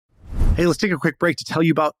Hey, let's take a quick break to tell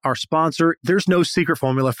you about our sponsor. There's no secret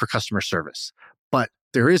formula for customer service, but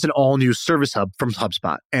there is an all-new Service Hub from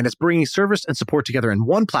HubSpot, and it's bringing service and support together in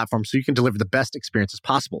one platform so you can deliver the best experiences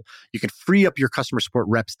possible. You can free up your customer support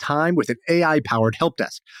reps' time with an AI-powered help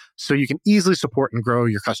desk, so you can easily support and grow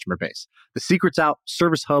your customer base. The secret's out.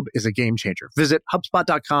 Service Hub is a game changer. Visit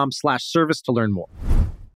HubSpot.com/service to learn more.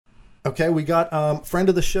 Okay, we got friend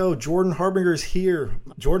of the show, Jordan Harbinger is here.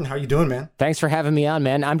 Jordan, how you doing, man? Thanks for having me on,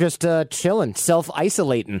 man. I'm just chilling,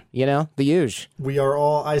 self-isolating, the usual. We are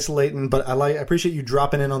all isolating, but I appreciate you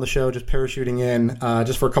dropping in on the show, just parachuting in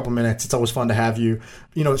just for a couple minutes. It's always fun to have you.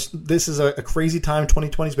 This is a crazy time.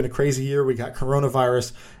 2020 has been a crazy year. We got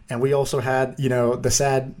coronavirus, and we also had, the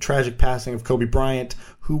sad, tragic passing of Kobe Bryant,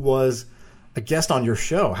 who was a guest on your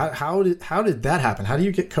show. How did that happen? How do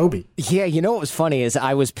you get Kobe? Yeah, what was funny is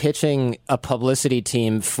I was pitching a publicity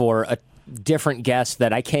team for a different guest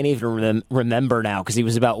that I can't even remember now because he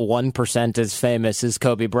was about 1% as famous as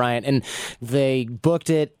Kobe Bryant, and they booked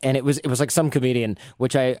it, and it was like some comedian,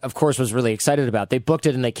 which I of course was really excited about. They booked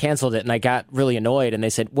it and they canceled it, and I got really annoyed, and they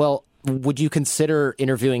said, well, would you consider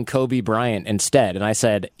interviewing Kobe Bryant instead? And I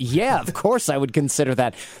said, yeah, of course I would consider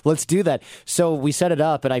that. Let's do that. So we set it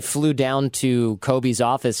up, and I flew down to Kobe's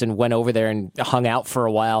office and went over there and hung out for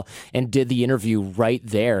a while and did the interview right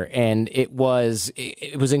there. And it was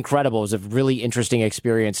incredible. It was a really interesting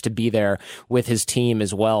experience to be there with his team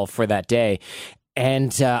as well for that day.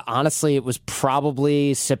 And honestly, it was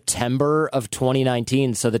probably September of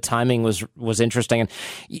 2019, so the timing was interesting. And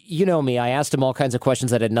you know me, I asked him all kinds of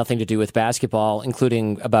questions that had nothing to do with basketball,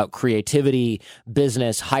 including about creativity,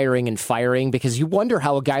 business, hiring and firing, because you wonder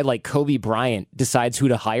how a guy like Kobe Bryant decides who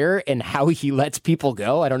to hire and how he lets people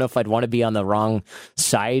go. I don't know if I'd want to be on the wrong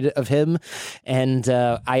side of him. And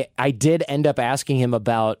I did end up asking him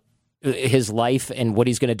about his life and what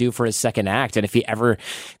he's going to do for his second act. And if he ever,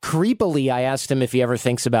 creepily, I asked him if he ever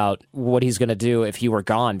thinks about what he's going to do if he were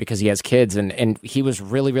gone because he has kids. And he was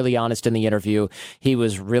really, really honest in the interview. He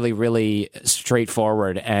was really, really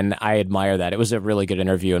straightforward. And I admire that. It was a really good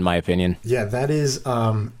interview, in my opinion. Yeah, that is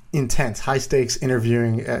intense, high stakes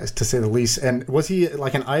interviewing, to say the least. And was he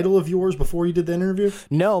like an idol of yours before you did the interview?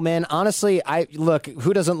 No, man. Honestly, look,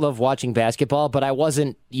 who doesn't love watching basketball? But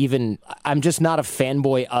I'm just not a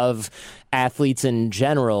fanboy of athletes in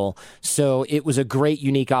general. So it was a great,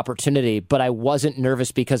 unique opportunity, but I wasn't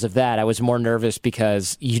nervous because of that. I was more nervous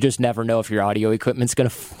because you just never know if your audio equipment's going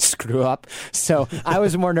to screw up. So I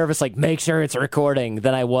was more nervous, like, make sure it's recording,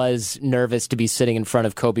 than I was nervous to be sitting in front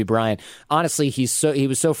of Kobe Bryant. Honestly, he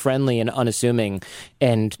was so friendly and unassuming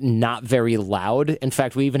and not very loud. In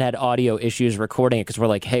fact, we even had audio issues recording it because we're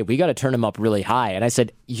like, hey, we got to turn him up really high. And I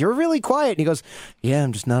said, you're really quiet. And he goes, yeah,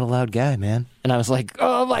 I'm just not a loud guy, man. And I was like,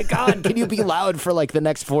 oh my God, can you be loud for like the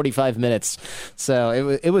next 45 minutes?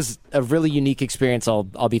 So it was a really unique experience. I'll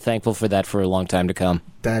be thankful for that for a long time to come.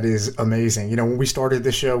 That is amazing. When we started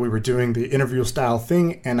this show, we were doing the interview style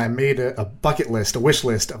thing, and I made a bucket list, a wish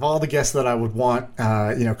list of all the guests that I would want.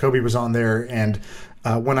 Kobe was on there, and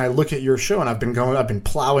when I look at your show, and I've been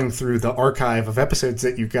plowing through the archive of episodes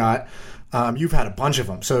that you got. You've had a bunch of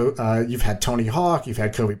them. So you've had Tony Hawk, you've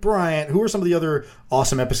had Kobe Bryant. Who are some of the other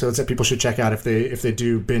awesome episodes that people should check out if they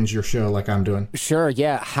do binge your show like I'm doing? Sure,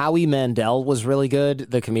 yeah. Howie Mandel was really good,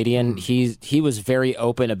 the comedian. He was very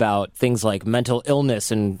open about things like mental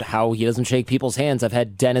illness and how he doesn't shake people's hands. I've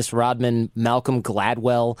had Dennis Rodman, Malcolm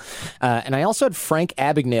Gladwell, and I also had Frank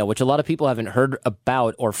Abagnale, which a lot of people haven't heard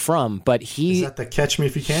about or from, but is that the Catch Me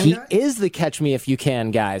If You Can guy? He is the Catch Me If You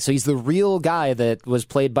Can guy. So he's the real guy that was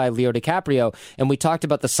played by Leo DiCaprio. And we talked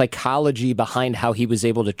about the psychology behind how he was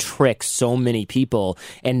able to trick so many people.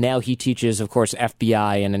 And now he teaches, of course,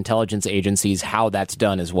 FBI and intelligence agencies how that's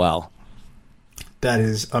done as well. That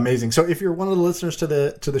is amazing. So if you're one of the listeners to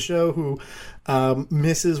the show who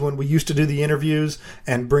misses when we used to do the interviews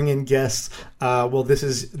and bring in guests, well, this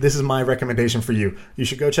is my recommendation for you. You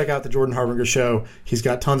should go check out the Jordan Harbinger show. He's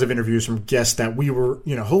got tons of interviews from guests that we were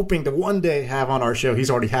hoping to one day have on our show.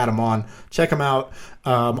 He's already had them on. Check him out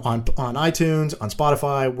on iTunes, on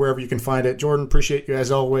Spotify, wherever you can find it. Jordan, appreciate you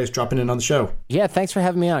as always dropping in on the show. Yeah, thanks for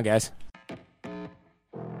having me on, guys.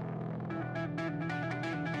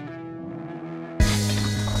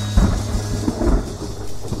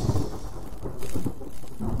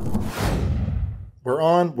 We're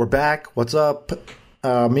on. We're back. What's up?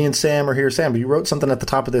 Me and Sam are here. Sam, you wrote something at the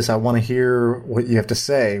top of this. I want to hear what you have to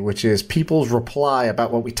say, which is people's reply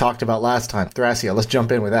about what we talked about last time. Thrasio, let's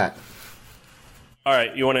jump in with that. All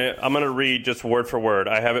right. I'm going to read just word for word.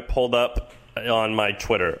 I have it pulled up on my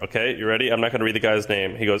Twitter. Okay, you ready? I'm not going to read the guy's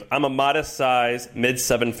name. He goes, I'm a modest size, mid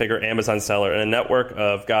 7-figure Amazon seller in a network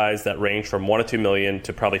of guys that range from 1 to 2 million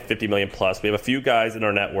to probably 50 million plus. We have a few guys in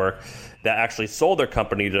our network that actually sold their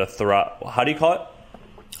company to how do you call it?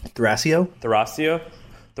 Thrasio.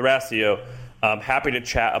 Happy to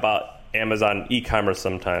chat about Amazon e-commerce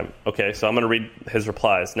sometime. Okay, so I'm going to read his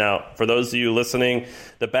replies. Now, for those of you listening,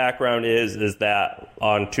 the background is that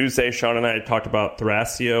on Tuesday, Sean and I talked about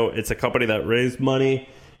Thrasio. It's a company that raised money.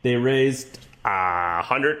 They raised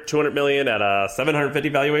 200 million at a 750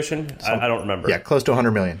 valuation. I don't remember. Yeah, close to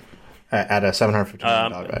 100 million at a 750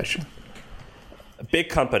 million valuation. A big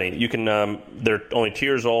company. You can. They're only 2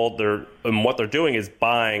 years old. And what they're doing is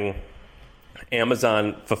buying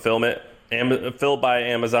Amazon fulfillment. Fulfilled by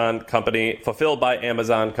Amazon companies,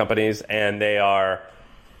 and they are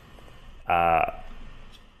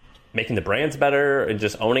making the brands better and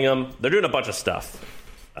just owning them. They're doing a bunch of stuff.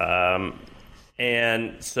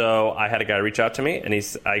 And so I had a guy reach out to me, and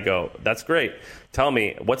I go, that's great. Tell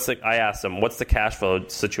me, I asked him, what's the cash flow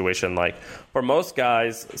situation like? For most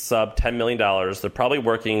guys sub $10 million, they're probably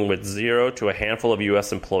working with 0 to a handful of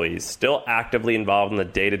U.S. employees, still actively involved in the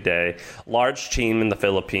day-to-day, large team in the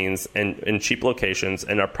Philippines and in cheap locations,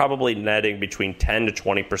 and are probably netting between 10 to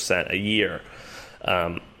 20% a year.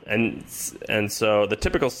 And so the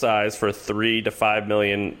typical size for 3 to 5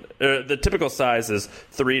 million, the typical size is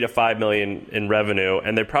 3 to 5 million in revenue,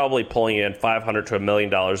 and they're probably pulling in $500 to $1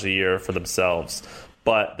 million a year for themselves.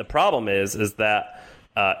 But the problem is that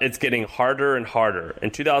it's getting harder and harder.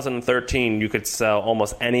 In 2013, you could sell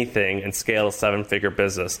almost anything and scale a 7-figure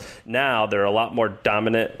business. Now, there are a lot more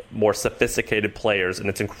dominant, more sophisticated players, and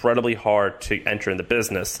it's incredibly hard to enter in the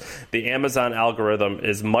business. The Amazon algorithm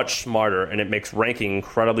is much smarter, and it makes ranking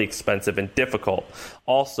incredibly expensive and difficult.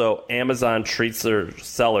 Also, Amazon treats their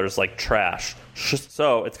sellers like trash.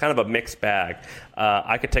 So it's kind of a mixed bag.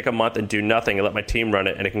 I could take a month and do nothing and let my team run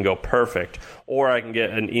it, and it can go perfect. Or I can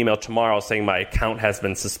get an email tomorrow saying my account has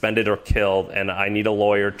been suspended or killed, and I need a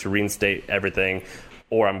lawyer to reinstate everything,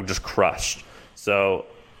 or I'm just crushed. So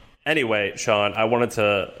anyway, Sean, I wanted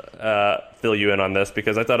to fill you in on this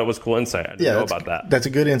because I thought it was cool insight. I didn't know about that. That's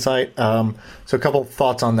a good insight. So a couple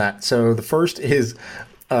thoughts on that. So the first is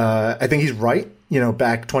I think he's right.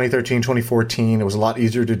 Back 2013, 2014, it was a lot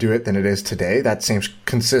easier to do it than it is today. That seems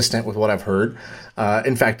consistent with what I've heard.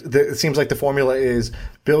 In fact, it seems like the formula is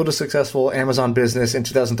build a successful Amazon business in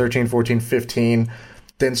 2013, 14, 15,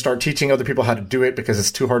 then start teaching other people how to do it because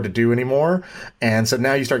it's too hard to do anymore. And so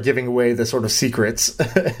now you start giving away the sort of secrets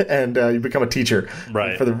and you become a teacher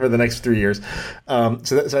for the next 3 years. So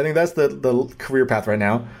I think that's the career path right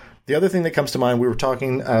now. The other thing that comes to mind, I was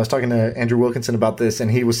talking to Andrew Wilkinson about this,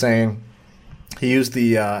 and he was saying, he used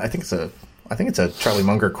the I think it's a Charlie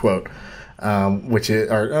Munger quote, which is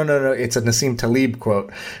it's a Nassim Taleb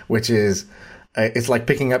quote, which is it's like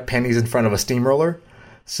picking up pennies in front of a steamroller.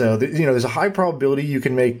 So there's a high probability you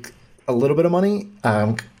can make a little bit of money,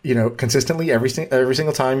 consistently every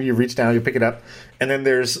single time you reach down, you pick it up, and then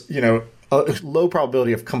there's a low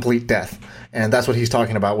probability of complete death. And that's what he's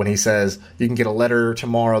talking about when he says you can get a letter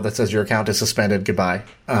tomorrow that says your account is suspended, goodbye.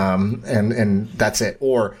 And that's it.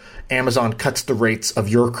 Or Amazon cuts the rates of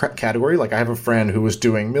your category. Like I have a friend who was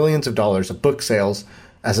doing millions of dollars of book sales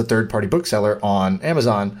as a third-party bookseller on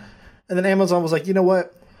Amazon. And then Amazon was like, you know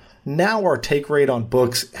what? Now our take rate on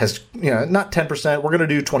books has, not 10%. We're going to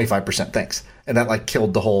do 25%. Thanks. And that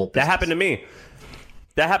killed the whole business.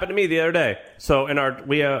 That happened to me the other day. So in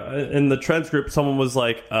the Trends group, someone was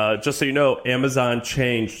like, just so you know, Amazon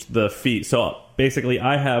changed the fee. So basically,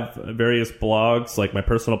 I have various blogs, like my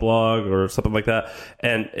personal blog or something like that,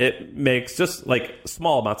 and it makes just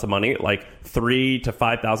small amounts of money, like $3,000 to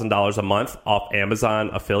 $5,000 a month off Amazon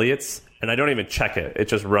affiliates. And I don't even check it. It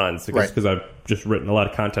just runs because I've just written a lot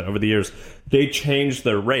of content over the years. They changed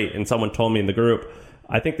their rate, and someone told me in the group,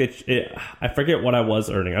 I think I forget what I was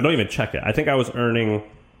earning. I don't even check it. I think I was earning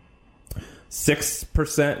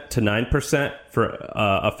 6% to 9% for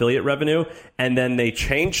affiliate revenue, and then they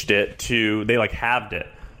changed it to halved it.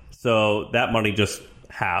 So that money just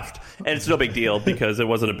halved, and it's no big deal because it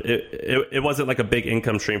wasn't like a big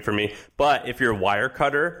income stream for me. But if you're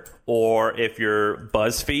Wirecutter or if you're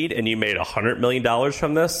BuzzFeed and you made $100 million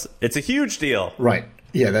from this, it's a huge deal, right?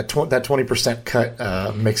 Yeah, that 20%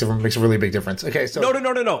 cut makes a really big difference. Okay, so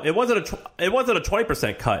no. It wasn't a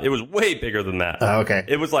 20% cut. It was way bigger than that. Okay,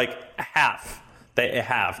 it was like half. It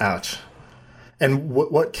halved. Ouch. And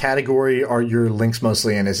what category are your links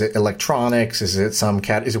mostly in? Is it electronics? Is it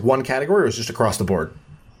is it one category, or is it just across the board?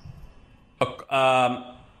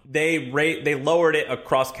 they lowered it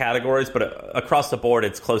across categories, but across the board,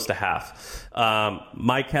 it's close to half.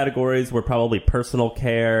 My categories were probably personal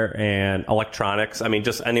care and electronics. I mean,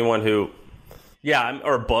 just anyone who,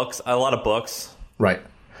 or books. A lot of books. Right.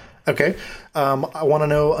 Okay. I want to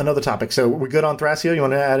know another topic. So we're good on Thrasio. You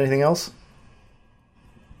want to add anything else?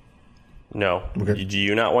 No. Okay. Do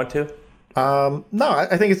you not want to? No,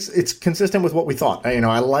 I think it's consistent with what we thought.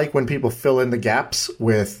 I like when people fill in the gaps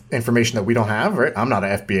with information that we don't have, right? I'm not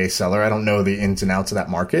an FBA seller. I don't know the ins and outs of that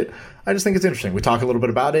market. I just think it's interesting. We talk a little bit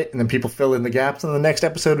about it, and then people fill in the gaps, and the next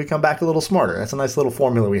episode we come back a little smarter. That's a nice little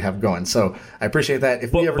formula we have going. So I appreciate that.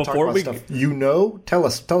 If we ever talk about stuff tell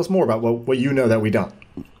us more about what you know that we don't.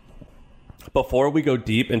 Before we go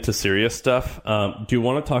deep into serious stuff, do you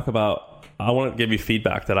want to talk about... I want to give you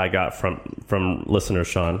feedback that I got from listeners,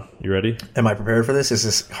 Sean. You ready? Am I prepared for this? Is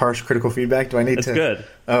this harsh, critical feedback? Do I need to... It's good.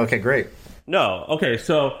 Oh, okay, great. No. Okay,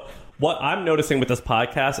 so what I'm noticing with this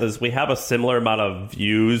podcast is we have a similar amount of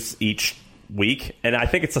views each week, and I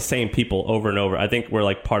think it's the same people over and over. I think we're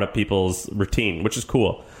like part of people's routine, which is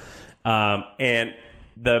cool. And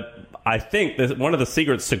I think one of the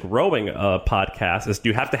secrets to growing a podcast is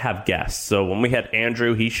you have to have guests. So when we had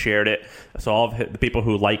Andrew, he shared it. So all of the people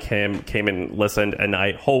who like him came and listened, and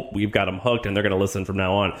I hope we've got them hooked and they're going to listen from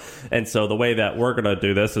now on. And so the way that we're going to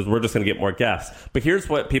do this is we're just going to get more guests. But here's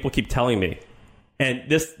what people keep telling me.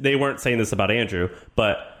 And they weren't saying this about Andrew,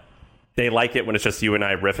 but they like it when it's just you and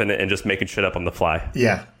I riffing it and just making shit up on the fly.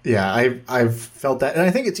 Yeah, I've felt that. And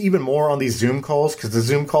I think it's even more on these Zoom calls because the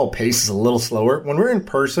Zoom call pace is a little slower. When we're in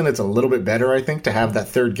person, it's a little bit better, I think, to have that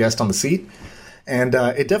third guest on the seat. And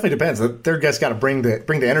it definitely depends. The third guest got to bring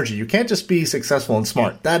the energy. You can't just be successful and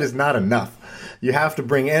smart. That is not enough. You have to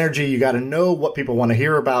bring energy. You got to know what people want to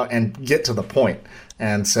hear about and get to the point.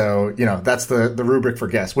 And so, that's the rubric for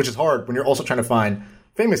guests, which is hard when you're also trying to find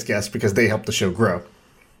famous guests because they help the show grow.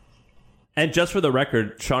 And just for the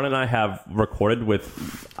record, Sean and I have recorded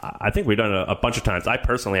with, I think we've done it a bunch of times. I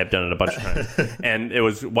personally have done it a bunch of times. And it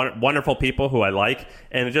was wonderful people who I like.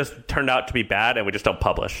 And it just turned out to be bad, and we just don't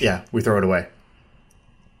publish. Yeah, we throw it away.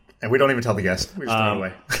 And we don't even tell the guest. We just throw it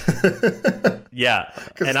away. Yeah.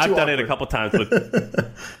 And I've done it a couple times with,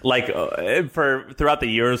 throughout the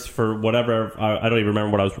years, for whatever, I don't even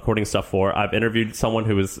remember what I was recording stuff for. I've interviewed someone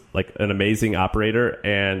who was like an amazing operator,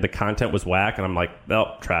 and the content was whack, and I'm like,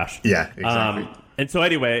 oh, trash. Yeah, exactly. And so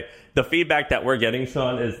anyway, the feedback that we're getting,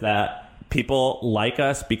 Sean, is that people like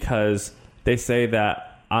us because they say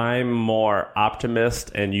that I'm more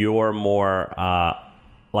optimist and you're more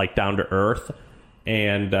down to earth.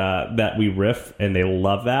 And that we riff, and they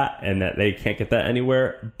love that, and that they can't get that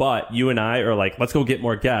anywhere. But you and I are like, let's go get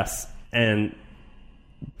more guests, and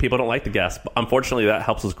people don't like the guests. But unfortunately, that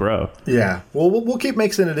helps us grow. Yeah, well, we'll keep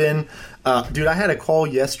mixing it in. Dude, I had a call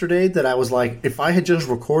yesterday that I was like, if I had just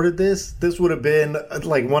recorded this would have been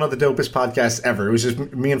like one of the dopest podcasts ever. It was just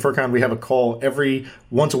me and Furkan. We have a call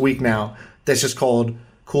once a week now that's just called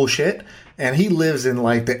Cool Shit. And he lives in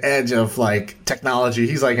like the edge of like technology.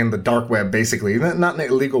 He's like in the dark web, basically. Not in an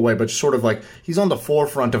illegal way, but sort of like he's on the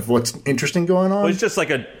forefront of what's interesting going on. Well, he's just a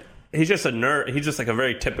nerd. He's just like a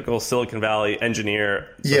very typical Silicon Valley engineer.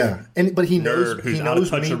 Yeah, but he knows who's out of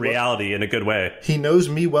touch of reality in a good way. He knows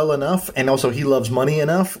me well enough, and also he loves money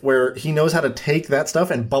enough, where he knows how to take that stuff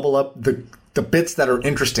and bubble up the bits that are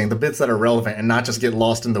interesting, the bits that are relevant, and not just get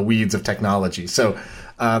lost in the weeds of technology. So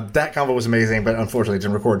that convo was amazing, but unfortunately it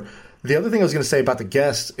didn't record. The other thing I was going to say about the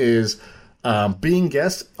guests is being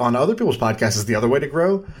guests on other people's podcasts is the other way to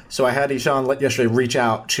grow. So I had Ishan yesterday reach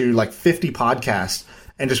out to like 50 podcasts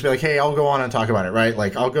and just be like, hey, I'll go on and talk about it, right?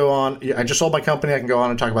 Like, I'll go on. I just sold my company. I can go on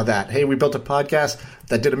and talk about that. Hey, we built a podcast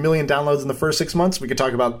that did 1 million downloads in the first 6 months. We could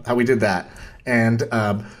talk about how we did that. And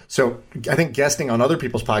so I think guesting on other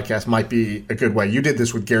people's podcasts might be a good way. You did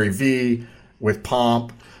this with Gary Vee, with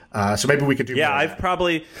Pomp. So maybe we could do. Yeah,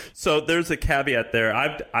 so there's a caveat there.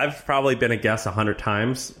 I've probably been a guest 100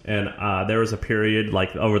 times, and there was a period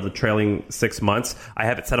like over the trailing 6 months. I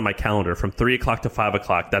have it set on my calendar from 3 o'clock to 5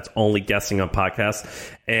 o'clock. That's only guesting on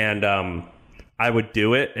podcasts, and I would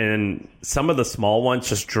do it. And some of the small ones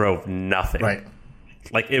just drove nothing. Right,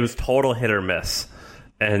 like it was total hit or miss.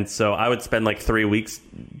 And so I would spend like 3 weeks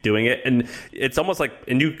doing it. And it's almost like,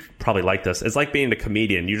 and you probably like this, it's like being a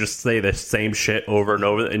comedian. You just say the same shit over and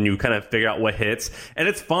over, and you kind of figure out what hits. And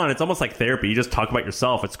it's fun. It's almost like therapy. You just talk about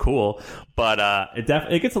yourself. It's cool. But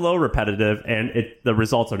it gets a little repetitive, and the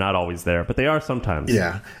results are not always there. But they are sometimes.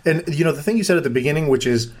 Yeah. And, the thing you said at the beginning, which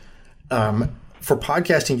is for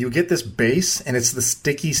podcasting, you get this base, and it's the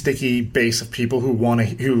sticky base of people who want to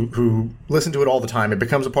who listen to it all the time. It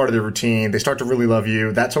becomes a part of their routine. They start to really love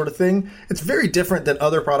you, that sort of thing. It's very different than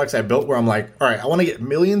other products I built, where I'm like, all right, I want to get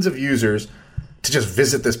millions of users to just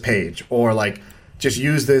visit this page, or like just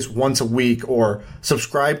use this once a week, or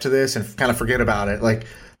subscribe to this and kind of forget about it. Like,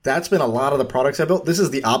 that's been a lot of the products I built. This is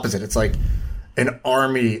the opposite. It's like an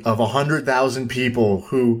army of 100,000 people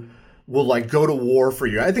who will like go to war for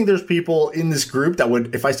you. I think there's people in this group that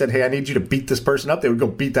would, if I said, hey, I need you to beat this person up, they would go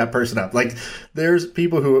beat that person up. Like, there's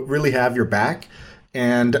people who really have your back.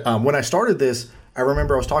 And when I started this, I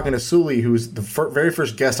remember I was talking to Sully, who's the very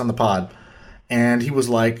first guest on the pod. And he was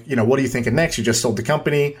like, what are you thinking next? You just sold the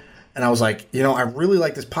company. And I was like, I really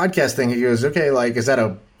like this podcast thing. He goes, okay, like, is that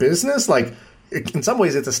a business? Like, in some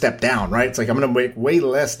ways it's a step down, right? It's like, I'm going to make way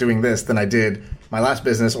less doing this than I did my last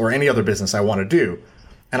business or any other business I want to do.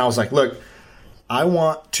 And I was like, look, I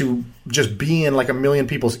want to just be in like a million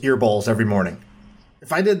people's earballs every morning.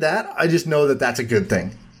 If I did that, I just know that that's a good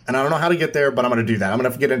thing. And I don't know how to get there, but I'm going to do that. I'm going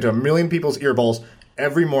to get into a million people's earballs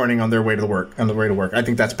every morning on their way to work. I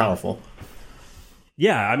think that's powerful.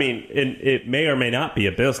 Yeah, I mean, it may or may not be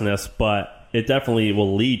a business, but it definitely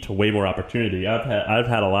will lead to way more opportunity. I've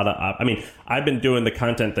had a lot of, I've been doing the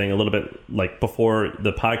content thing a little bit like before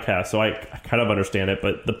the podcast, so I kind of understand it,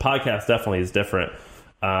 but the podcast definitely is different.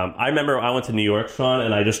 I remember I went to New York, Sean,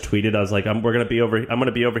 and I just tweeted. I was like, I'm going to be over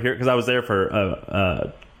here because I was there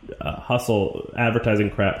for hustle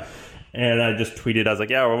advertising crap, and I just tweeted. I was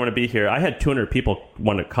like, yeah, we're going to be here. I had 200 people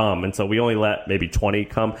want to come, and so we only let maybe 20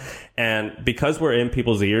 come. And because we're in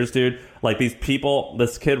people's ears, dude, like these people,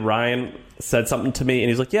 this kid Ryan said something to me, and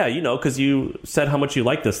he's like, yeah, because you said how much you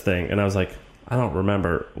like this thing, and I was like, I don't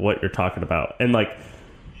remember what you're talking about, and like.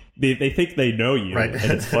 They think they know you, right?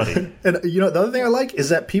 And it's funny. And the other thing I like is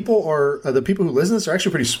that people the people who listen to this are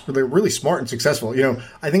actually they're really smart and successful.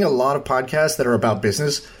 I think a lot of podcasts that are about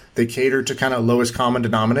business, they cater to kind of lowest common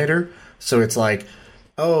denominator. So it's like,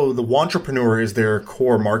 oh, the wantrepreneur is their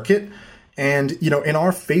core market. And in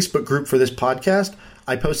our Facebook group for this podcast,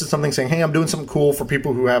 I posted something saying, hey, I'm doing something cool for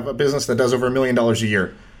people who have a business that does over $1 million a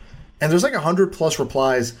year. And there's like 100+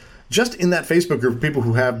 replies just in that Facebook group of people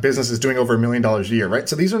who have businesses doing over $1 million a year, right?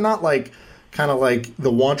 So these are not like kind of like the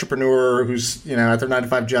wantrepreneur who's, at their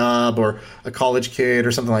 9-to-5 job, or a college kid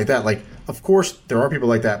or something like that. Like, of course, there are people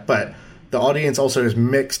like that, but the audience also is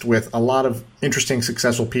mixed with a lot of interesting,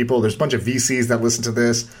 successful people. There's a bunch of VCs that listen to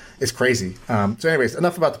this. It's crazy. So anyways,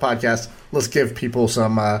 enough about the podcast. Let's give people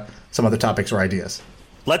some other topics or ideas.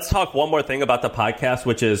 Let's talk one more thing about the podcast,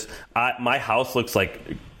 which is my house looks like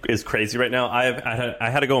is crazy right now. I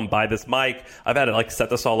had to go and buy this mic. I've had to like set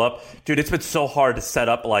this all up, dude. It's been so hard to set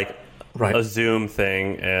up like a Zoom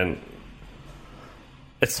thing, and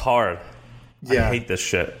it's hard. Yeah, I hate this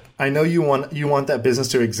shit. I know you want that business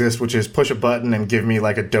to exist, which is push a button and give me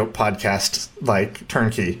like a dope podcast like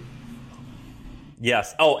turnkey.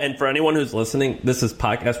 Yes. Oh, and for anyone who's listening, this is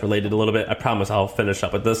podcast related a little bit. I promise I'll finish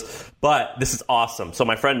up with this. But this is awesome. So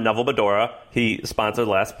my friend Neville Bedora, he sponsored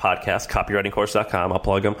the last podcast, copywritingcourse.com. I'll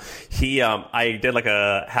plug him. I did like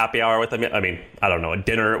a happy hour with him. I mean, I don't know, a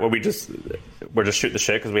dinner where we're just shooting the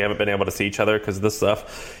shit because we haven't been able to see each other because of this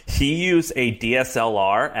stuff. He used a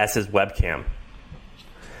DSLR as his webcam.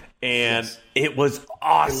 And it was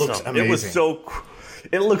awesome. It looks amazing. It was so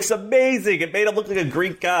It looks amazing. It made him look like a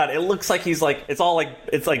Greek god. It looks like he's like, it's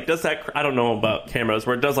like, does that, I don't know about cameras,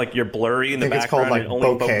 where it does like you're blurry in the background. I think it's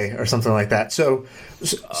called like bokeh or something like that. So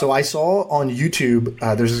I saw on YouTube,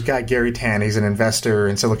 there's this guy, Gary Tan. He's an investor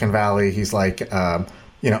in Silicon Valley. He's like, one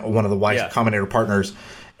of the Y Combinator partners.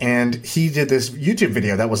 And he did this YouTube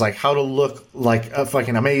video that was like how to look like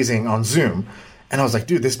fucking amazing on Zoom. And I was like,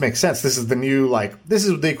 dude, this makes sense. This is the new, this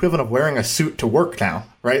is the equivalent of wearing a suit to work now,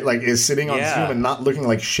 right? Like, is sitting on Zoom and not looking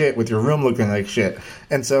like shit with your room looking like shit.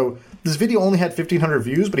 And so this video only had 1,500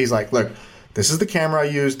 views, but he's like, look, this is the camera I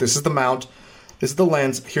used. This is the mount. This is the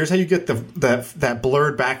lens. Here's how you get that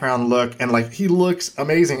blurred background look. And, he looks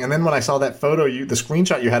amazing. And then when I saw that photo, the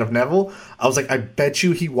screenshot you had of Neville, I was like, I bet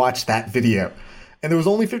you he watched that video. And there was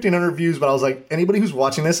only 1,500 views, but I was like, anybody who's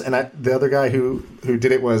watching this, and the other guy who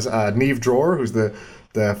did it was Neve Dror, who's the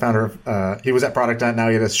founder of, he was at Product.net, now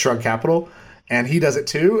he has Shrug Capital, and he does it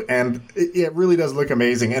too, and it really does look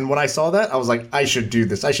amazing. And when I saw that, I was like, I should do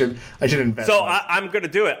this. I should invest. So I'm going to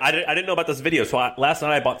do it. I didn't know about this video. So last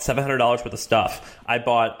night I bought $700 worth of stuff. I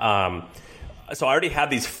bought, so I already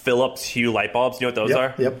have these Philips Hue light bulbs. You know what those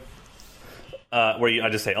are? Yep. Where I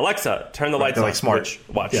just say, Alexa, turn the lights on. Like smart.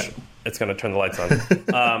 Watch. Yeah. It's going to turn the lights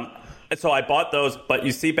on. And so I bought those, but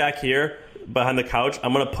you see back here, behind the couch.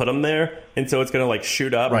 I'm gonna put them there, and so it's gonna like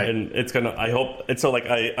shoot up, Right. and it's gonna. I hope. And so like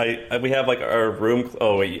we have like our room.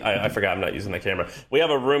 Oh wait, I forgot. I'm not using the camera. We have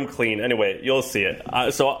a room clean. Anyway, you'll see it.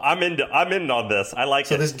 So I'm in on this. I like it.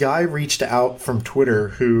 So this guy reached out from Twitter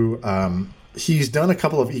who he's done a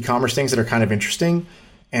couple of e-commerce things that are kind of interesting.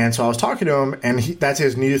 And so I was talking to him, and that's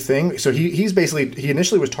his new thing. So he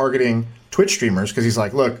initially was targeting Twitch streamers because he's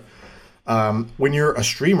like, look, when you're a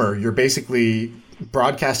streamer, you're basically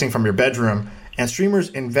broadcasting from your bedroom, and streamers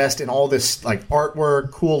invest in all this like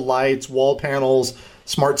artwork, cool lights, wall panels,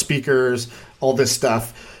 smart speakers, all this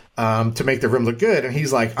stuff to make their room look good. And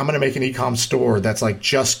he's like, I'm going to make an e-com store that's like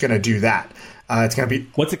just going to do that. It's going to be...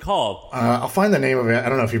 What's it called? I'll find the name of it. I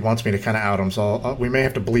don't know if he wants me to kind of out him, so we may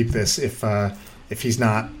have to bleep this if he's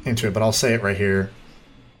not into it, but I'll say it right here.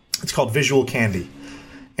 It's called Visual Candy.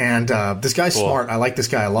 And this guy's smart. I like this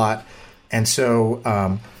guy a lot. And so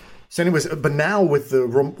anyways, but now with the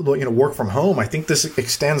work from home, I think this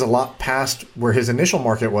extends a lot past where his initial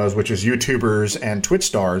market was, which is YouTubers and Twitch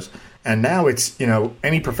stars. And now it's,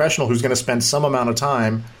 any professional who's going to spend some amount of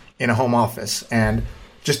time in a home office. And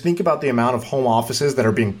just think about the amount of home offices that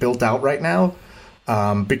are being built out right now.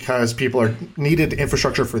 Because people are needed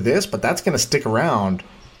infrastructure for this, but that's going to stick around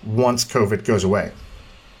once COVID goes away.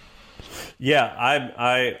 Yeah,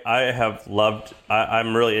 I have loved.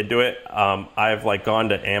 I'm really into it. I've like gone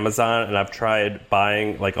to Amazon and I've tried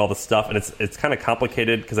buying like all the stuff, and it's kind of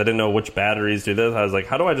complicated because I didn't know which batteries do this. I was like,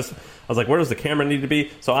 where does the camera need to be?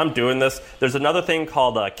 So I'm doing this. There's another thing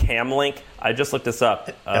called Camlink. I just looked this up.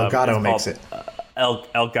 Elgato makes it.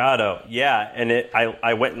 Elgato, yeah, and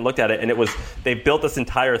I went and looked at it, and they built this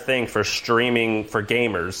entire thing for streaming for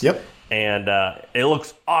gamers. Yep, and it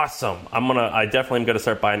looks awesome. I definitely am gonna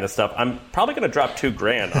start buying this stuff. I'm probably gonna drop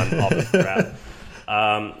 $2,000 on all this crap.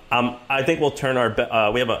 I think we'll turn I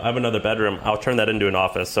have another bedroom. I'll turn that into an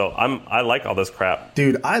office. So I like all this crap,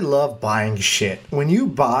 dude. I love buying shit. When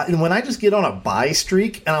I just get on a buy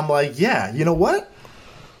streak, and I'm like, yeah, you know what?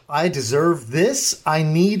 I deserve this. I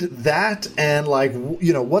need that. And like,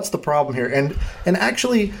 what's the problem here? And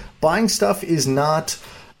actually buying stuff is not,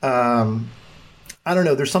 I don't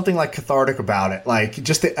know. There's something like cathartic about it. Like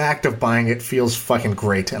just the act of buying it feels fucking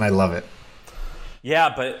great. And I love it.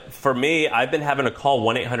 Yeah. But for me, I've been having to call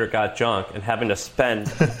 1-800-GOT-JUNK and having to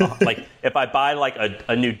spend like, if I buy like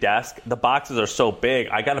a new desk, the boxes are so big.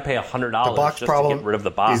 I got to pay $100 the box just problem to get rid of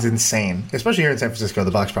the box. Is insane. Especially here in San Francisco.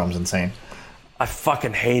 The box problem is insane. I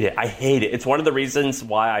fucking hate it. I hate it. It's one of the reasons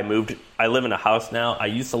why I moved. I live in a house now. I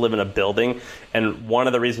used to live in a building, and one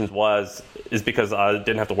of the reasons is because I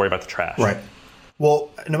didn't have to worry about the trash. Right. Well,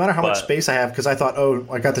 no matter how much space I have, because I thought,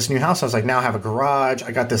 I got this new house. I was like, now I have a garage.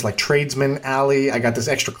 I got this like tradesman alley. I got this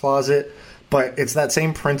extra closet. But it's that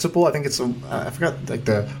same principle. I think it's I forgot like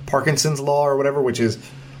the Parkinson's law or whatever, which is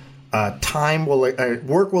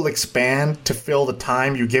work will expand to fill the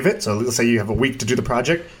time you give it. So let's say you have a week to do the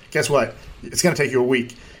project. Guess what? It's going to take you a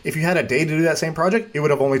week. If you had a day to do that same project, it would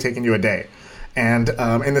have only taken you a day. And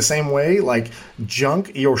in the same way, like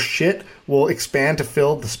junk, your shit will expand to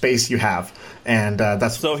fill the space you have. And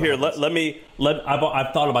that's so. Here,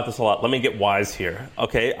 I've thought about this a lot. Let me get wise here.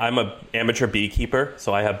 Okay, I'm an amateur beekeeper,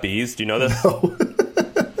 so I have bees. Do you know this? No.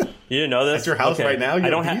 You didn't know this? That's your house right now?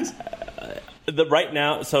 You have bees? Right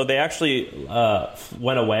now, so they actually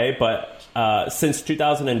went away, but since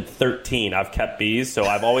 2013, I've kept bees. So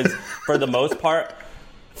I've always, for the most part.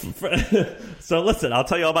 So listen, I'll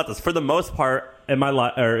tell you all about this. For the most part, in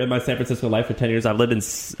my San Francisco life for 10 years, I've lived in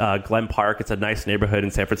Glen Park. It's a nice neighborhood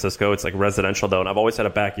in San Francisco. It's like residential though, and I've always had a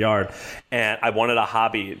backyard. And I wanted a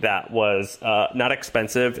hobby that was not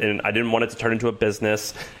expensive, and I didn't want it to turn into a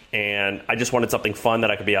business. And I just wanted something fun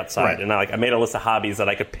that I could be outside. Right. And I made a list of hobbies that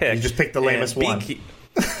I could pick. You just picked the lamest one.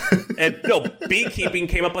 And no, beekeeping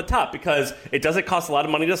came up on top because it doesn't cost a lot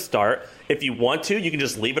of money to start. If you want to, you can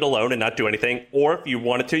just leave it alone and not do anything. Or if you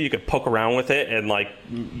wanted to, you could poke around with it and like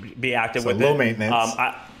be active with it. Low maintenance.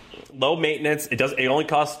 Low maintenance. It only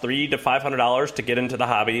costs $300 to $500 to get into the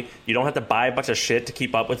hobby. You don't have to buy a bunch of shit to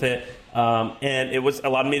keep up with it. And it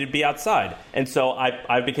allowed me to be outside. And so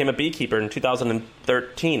I became a beekeeper in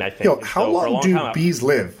 2013, I think. Yo, how long do bees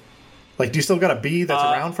live? Like, do you still got a bee that's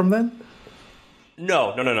around from then?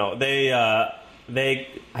 No.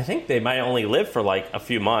 I think they might only live for like a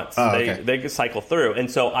few months. Okay. They cycle through.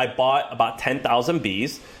 And so I bought about 10,000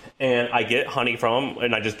 bees, and I get honey from them,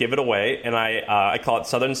 and I just give it away. And I call it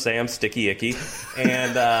Southern Sam Sticky Icky.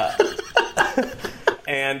 And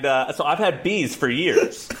And so I've had bees for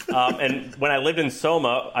years. And when I lived in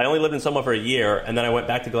Soma, I only lived in Soma for a year, and then I went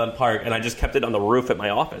back to Glen Park, and I just kept it on the roof at my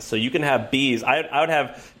office. So you can have bees. I would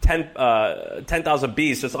have 10,000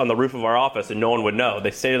 bees just on the roof of our office, and no one would know.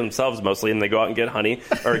 They stay to themselves mostly, and they go out and get honey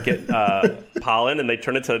or get pollen, and they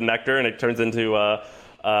turn it to nectar, and it turns into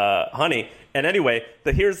honey. And anyway,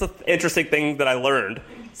 here's the interesting thing that I learned.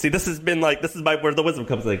 See, this is where the wisdom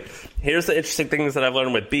comes in. Here's the interesting things that I've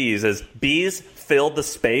learned with bees is bees fill the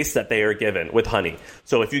space that they are given with honey.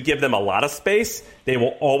 So if you give them a lot of space, they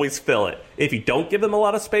will always fill it. If you don't give them a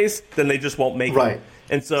lot of space, then they just won't make it.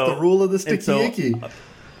 And so it's the rule of the sticky icky.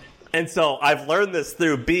 And so I've learned this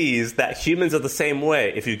through bees that humans are the same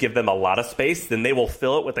way. If you give them a lot of space, then they will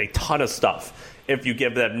fill it with a ton of stuff. If you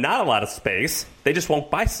give them not a lot of space, they just won't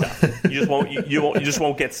buy stuff. You just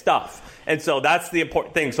won't get stuff. And so that's the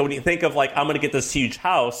important thing. So when you think of like, I'm going to get this huge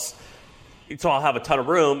house, so I'll have a ton of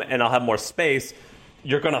room and I'll have more space,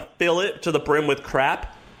 you're going to fill it to the brim with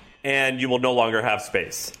crap, and you will no longer have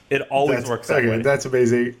space. It always works that way. That's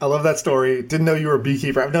amazing. I love that story. Didn't know you were a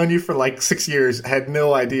beekeeper. I've known you for like 6 years. Had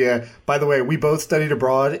no idea. By the way, we both studied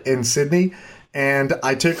abroad in Sydney, and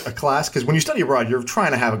I took a class because when you study abroad, you're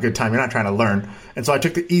trying to have a good time. You're not trying to learn. And so I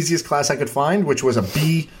took the easiest class I could find, which was a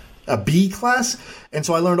bee class. And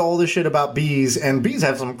so I learned all this shit about bees, and bees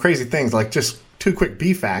have some crazy things, like just 2 quick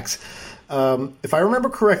bee facts. If I remember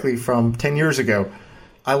correctly from 10 years ago,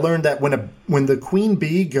 I learned that when the queen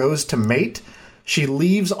bee goes to mate, she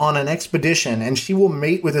leaves on an expedition, and she will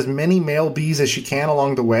mate with as many male bees as she can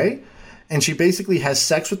along the way. And she basically has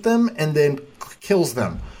sex with them and then kills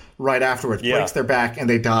them right afterwards, breaks their back, and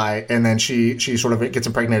they die. And then she sort of gets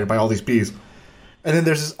impregnated by all these bees. And then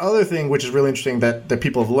there's this other thing which is really interesting that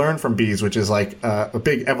people have learned from bees, which is like a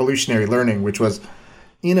big evolutionary learning, which was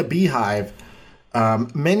in a beehive,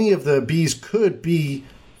 many of the bees could be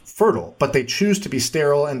fertile, but they choose to be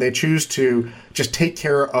sterile, and they choose to just take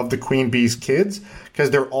care of the queen bee's kids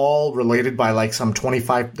because they're all related by like some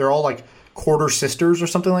 25, they're all like quarter sisters or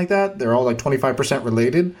something like that. They're all like 25%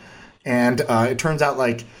 related. And it turns out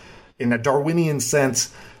like in a Darwinian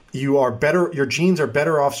sense, your genes are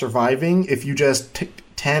better off surviving if you just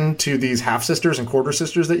tend to these half sisters and quarter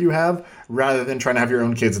sisters that you have rather than trying to have your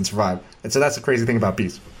own kids and survive. And so that's the crazy thing about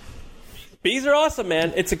bees. Bees are awesome,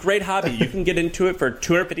 man. It's a great hobby. You can get into it for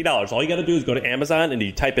 $250. All you got to do is go to Amazon and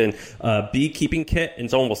you type in beekeeping kit, and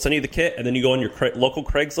someone will send you the kit, and then you go on your local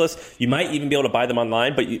Craigslist. You might even be able to buy them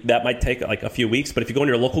online, but that might take like a few weeks. But if you go on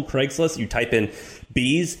your local Craigslist, you type in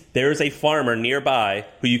bees, there's a farmer nearby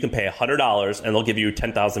who you can pay $100, and they'll give you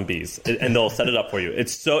 10,000 bees, and they'll set it up for you.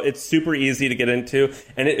 It's super easy to get into,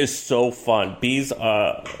 and it is so fun. Bees,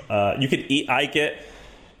 you could eat. I'll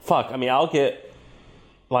get.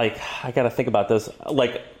 Like, I got to think about this,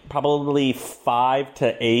 like probably 5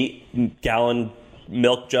 to 8 gallon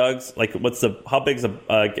milk jugs. Like, how big is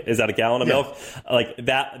that a gallon of milk? Like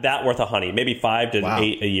that worth of honey, maybe 5 to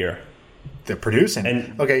 8 a year. They're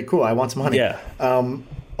producing. Okay, cool. I want some honey. Yeah.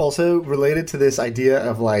 Also related to this idea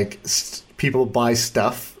of like people buy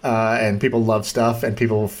stuff and people love stuff and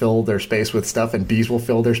people will fill their space with stuff and bees will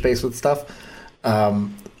fill their space with stuff.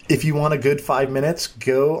 If you want a good 5 minutes,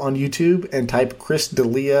 go on YouTube and type Chris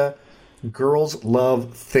D'Elia Girls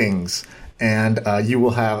Love Things, and you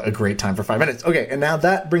will have a great time for 5 minutes. Okay, and now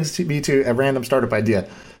that brings me to a random startup idea.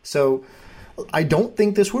 So I don't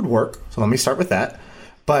think this would work, so let me start with that.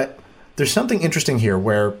 But there's something interesting here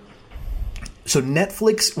where, so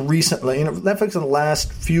Netflix recently, Netflix in the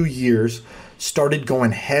last few years started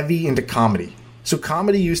going heavy into comedy. So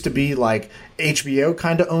comedy used to be like HBO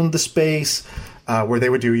kind of owned the space, where they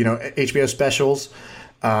would do, HBO specials.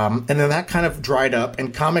 And then that kind of dried up,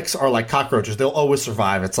 and comics are like cockroaches. They'll always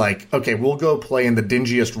survive. It's like, okay, we'll go play in the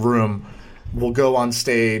dingiest room. We'll go on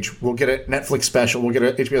stage. We'll get a Netflix special. We'll get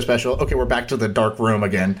an HBO special. Okay, we're back to the dark room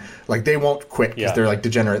again. Like, they won't quit because they're like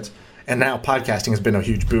degenerates. And now podcasting has been a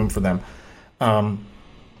huge boom for them.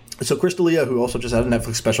 So Chris D'Elia, who also just had a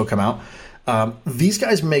Netflix special come out, these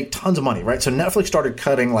guys make tons of money, right? So Netflix started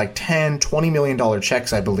cutting like $10, $20 million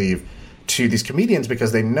checks, I believe, to these comedians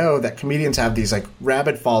because they know that comedians have these like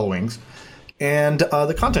rabid followings, and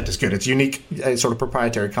the content is good. It's unique, sort of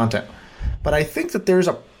proprietary content. But I think that there's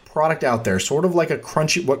a product out there, sort of like what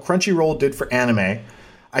Crunchyroll did for anime.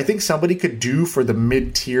 I think somebody could do for the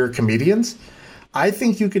mid-tier comedians. I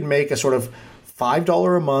think you could make a sort of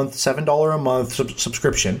 $5 a month, $7 a month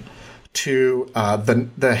subscription to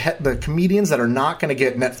the comedians that are not going to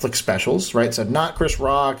get Netflix specials, right? So not Chris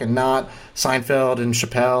Rock and not Seinfeld and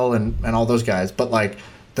Chappelle and all those guys, but like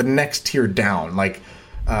the next tier down, like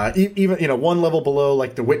even one level below,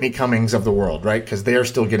 like the Whitney Cummings of the world, right? Because they are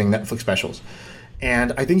still getting Netflix specials.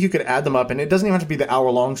 And I think you could add them up, and it doesn't even have to be the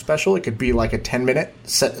hour-long special. It could be like a 10-minute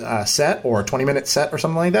set or a 20-minute set or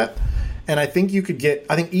something like that. And I think you could get,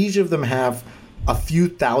 I think each of them have a few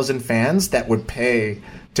thousand fans that would pay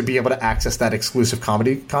to be able to access that exclusive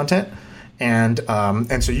comedy content. And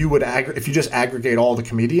so you would, if you just aggregate all the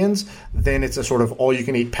comedians, then it's a sort of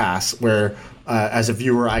all-you-can-eat pass where, as a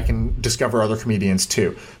viewer, I can discover other comedians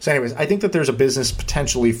too. So anyways, I think that there's a business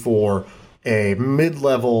potentially for a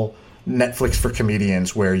mid-level Netflix for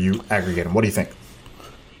comedians where you aggregate them. What do you think?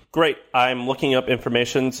 Great. I'm looking up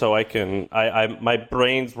information so I can. My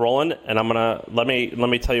brain's rolling, and I'm gonna let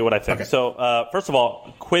me tell you what I think. Okay. So first of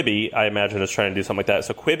all, Quibi, I imagine, is trying to do something like that.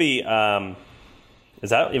 So Quibi, is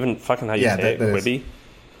that even fucking how you say it? Quibi.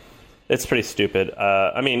 It's pretty stupid.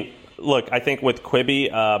 I mean, look, I think with Quibi,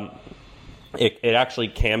 it actually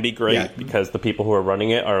can be great because the people who are running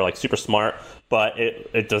it are like super smart. But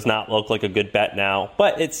it does not look like a good bet now.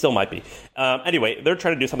 But it still might be. Anyway, they're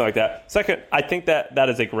trying to do something like that. Second, I think that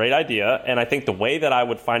is a great idea. And I think the way that I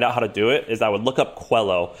would find out how to do it is I would look up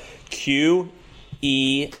Quello. Quello.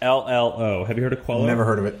 Have you heard of Quello? Never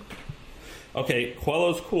heard of it. Okay,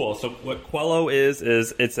 Quello's cool. So what Quello is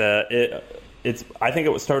it's I think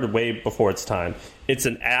it was started way before its time. It's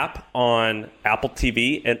an app on Apple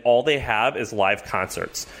TV, and all they have is live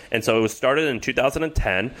concerts. And so it was started in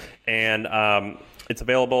 2010, and it's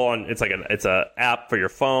available on. It's a app for your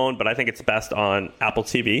phone, but I think it's best on Apple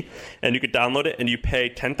TV. And you could download it, and you pay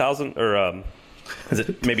 $10,000 or is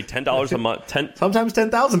it maybe $10 a month? Sometimes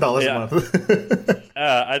 $10,000 a month.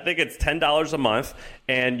 I think it's $10 a month,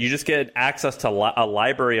 and you just get access to a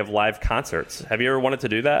library of live concerts. Have you ever wanted to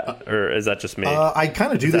do that, or is that just me? I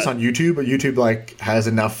kind of do this on YouTube, but YouTube has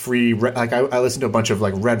enough free. I listen to a bunch of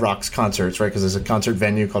Red Rocks concerts, right? Because there's a concert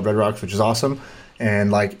venue called Red Rocks, which is awesome.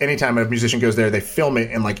 And anytime a musician goes there, they film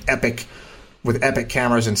it in with epic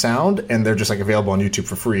cameras and sound, and they're just available on YouTube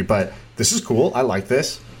for free. But this is cool. I like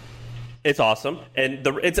this. It's awesome, and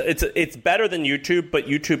it's better than YouTube, but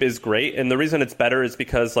YouTube is great. And the reason it's better is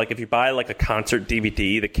because if you buy a concert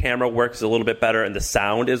DVD, the camera works a little bit better and the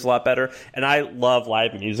sound is a lot better. And I love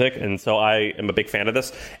live music, and so I am a big fan of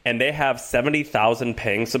this. And they have 70,000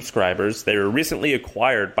 paying subscribers. They were recently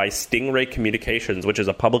acquired by Stingray Communications, which is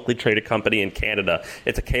a publicly traded company in Canada.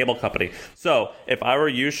 It's a cable company. So if I were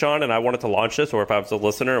you, Sean, and I wanted to launch this, or if I was a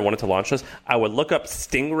listener and wanted to launch this, I would look up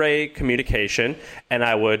Stingray Communication, and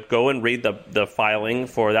I would go and read the filing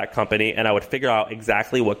for that company, and I would figure out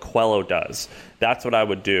exactly what Quello does. That's what I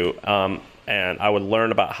would do, and I would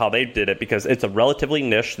learn about how they did it, because it's a relatively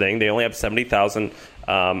niche thing. They only have 70,000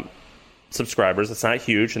 subscribers. It's not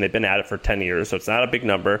huge, and they've been at it for 10 years, so it's not a big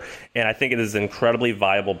number, and I think it is an incredibly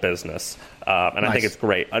viable business, and nice. I think it's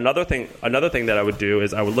great. Another thing that I would do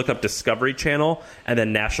is I would look up Discovery Channel and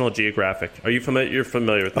then National Geographic. Are you familiar? You're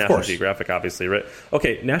familiar with National Geographic, obviously, right?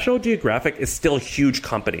 Okay, National Geographic is still a huge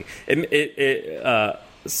company.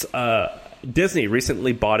 Disney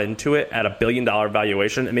recently bought into it at $1 billion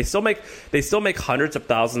valuation, and they still make hundreds of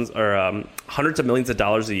thousands or hundreds of millions of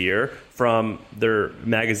dollars a year from their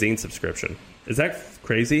magazine subscription. Is that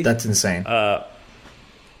crazy? That's insane.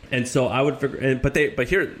 And so I would figure, but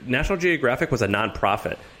here National Geographic was a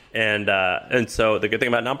nonprofit. And so the good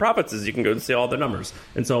thing about nonprofits is you can go and see all their numbers.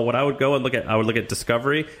 And so what I would go and look at, I would look at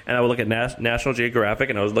Discovery, and I would look at National Geographic,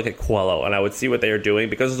 and I would look at Quello, and I would see what they are doing,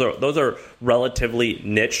 because those are relatively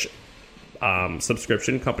niche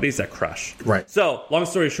subscription companies that crush. Right. So long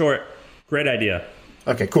story short, great idea.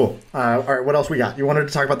 Okay, cool. All right, what else we got? You wanted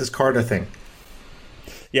to talk about this Carta thing.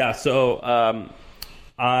 Yeah, so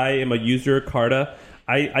I am a user of Carta.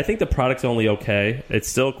 I think the product's only okay. It's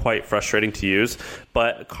still quite frustrating to use,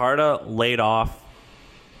 but Carta laid off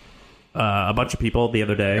a bunch of people the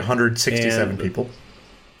other day. 167 people.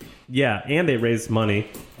 Yeah, and they raised money.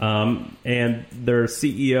 And their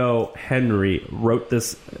CEO, Henry, wrote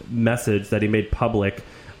this message that he made public,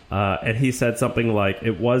 and he said something like,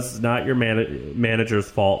 it was not your manager's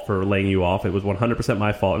fault for laying you off. It was 100%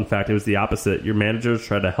 my fault. In fact, it was the opposite. Your managers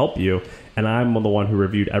tried to help you, and I'm the one who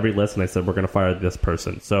reviewed every list, and I said, we're going to fire this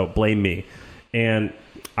person, so blame me. And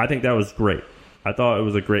I think that was great. I thought it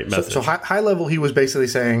was a great message. So high level, he was basically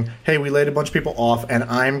saying, hey, we laid a bunch of people off, and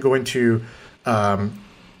I'm going to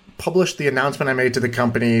publish the announcement I made to the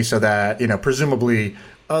company so that, presumably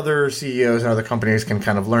other CEOs and other companies can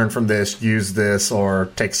kind of learn from this, use this, or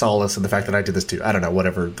take solace in the fact that I did this too. I don't know,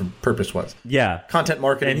 whatever the purpose was. Yeah. Content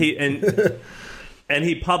marketing. And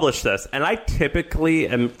he published this. And I typically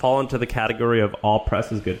fall into the category of all press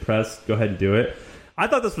is good press. Go ahead and do it. I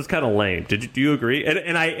thought this was kind of lame. Do you agree?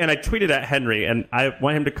 And I tweeted at Henry, and I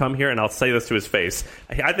want him to come here, and I'll say this to his face.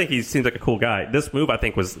 I think he seems like a cool guy. This move, I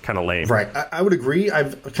think, was kind of lame. Right. I would agree.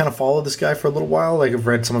 I've kind of followed this guy for a little while. Like, I've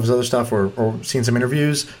read some of his other stuff or seen some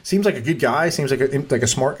interviews. Seems like a good guy. Seems like a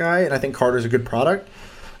smart guy, and I think Carter's a good product.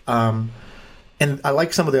 And I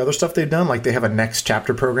like some of the other stuff they've done. Like, they have a next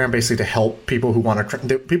chapter program basically to help people who want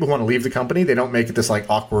to leave the company. They don't make it this like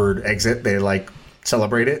awkward exit. They like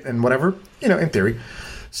celebrate it and whatever, in theory.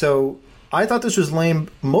 So I thought this was lame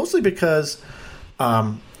mostly because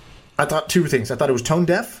I thought two things. I thought it was tone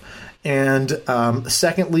deaf. And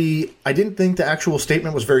secondly, I didn't think the actual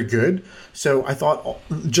statement was very good. So I thought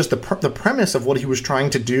just the premise of what he was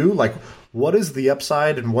trying to do, like what is the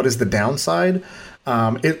upside and what is the downside,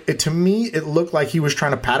 to me, it looked like he was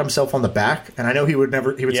trying to pat himself on the back. And I know he would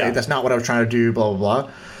say, that's not what I was trying to do, blah, blah,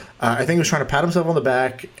 blah. I think he was trying to pat himself on the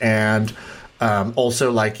back and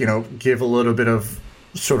also give a little bit of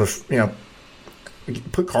sort of,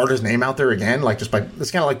 put Carter's name out there again, like just by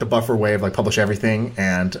it's kind of like the Buffer way of like publish everything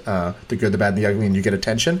and the good, the bad, and the ugly, and you get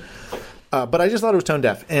attention. But I just thought it was tone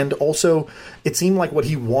deaf, and also it seemed like what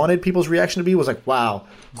he wanted people's reaction to be was like, "Wow,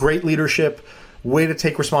 great leadership, way to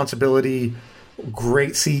take responsibility,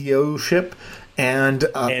 great CEO-ship," and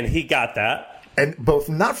he got that. And both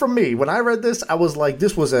not from me. When I read this, I was like,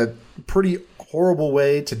 "This was a pretty horrible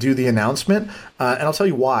way to do the announcement," and I'll tell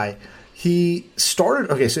you why. He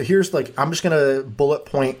started. Okay, so here's I'm just gonna bullet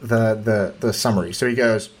point the summary. So he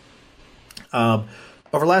goes, over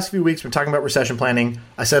the last few weeks, we've been talking about recession planning.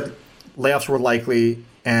 I said layoffs were likely,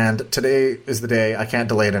 and today is the day. I can't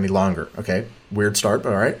delay it any longer. Okay, weird start,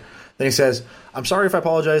 but all right. Then he says, I'm sorry if I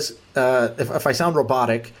apologize if I sound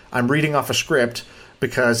robotic. I'm reading off a script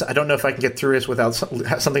because I don't know if I can get through this without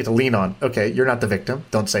something to lean on. Okay, you're not the victim.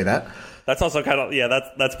 Don't say that. That's also kind of,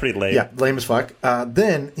 that's pretty lame. Yeah, lame as fuck.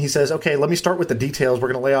 Then he says, okay, let me start with the details.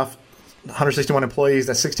 We're going to lay off 161 employees.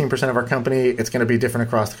 That's 16% of our company. It's going to be different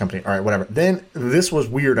across the company. All right, whatever. Then this was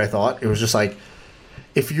weird, I thought. It was just like,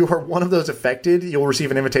 if you are one of those affected, you'll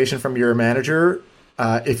receive an invitation from your manager.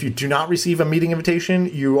 If you do not receive a meeting invitation,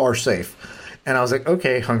 you are safe. And I was like,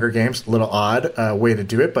 okay, Hunger Games, a little odd way to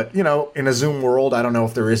do it. But, in a Zoom world, I don't know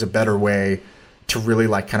if there is a better way to really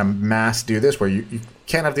kind of mass do this where you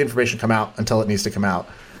can't have the information come out until it needs to come out.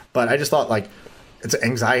 But I just thought it's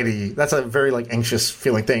anxiety. That's a very anxious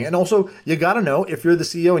feeling thing. And also you got to know if you're the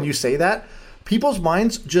CEO and you say that, people's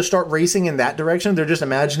minds just start racing in that direction. They're just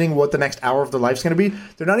imagining what the next hour of their life's going to be.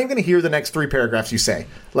 They're not even going to hear the next 3 paragraphs you say.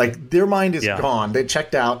 Their mind is gone. They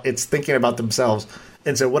checked out. It's thinking about themselves.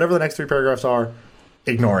 And so whatever the next 3 paragraphs are,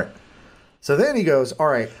 ignore it. So then he goes, all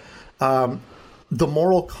right, the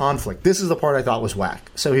moral conflict. This is the part I thought was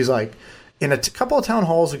whack. So he's like, in a couple of town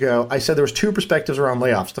halls ago, I said there was 2 perspectives around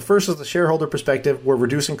layoffs. The first is the shareholder perspective, where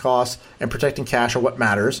reducing costs and protecting cash are what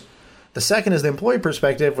matters. The second is the employee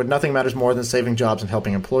perspective, where nothing matters more than saving jobs and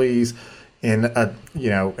helping employees in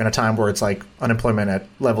a time where it's unemployment at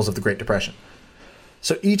levels of the Great Depression.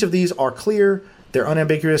 So each of these are clear, they're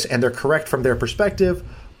unambiguous, and they're correct from their perspective,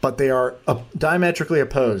 but they are diametrically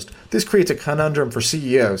opposed. This creates a conundrum for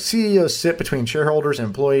CEOs. CEOs sit between shareholders and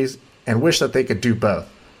employees and wish that they could do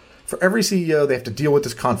both. For every CEO, they have to deal with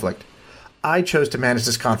this conflict. I chose to manage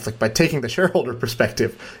this conflict by taking the shareholder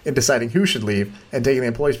perspective in deciding who should leave and taking the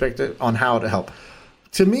employee perspective on how to help.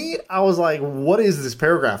 To me, I was like, what is this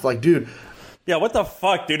paragraph? Dude. Yeah, what the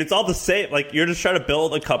fuck, dude? It's all the same. You're just trying to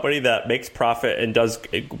build a company that makes profit and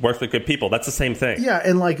works with good people. That's the same thing. Yeah,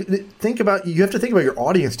 and you have to think about your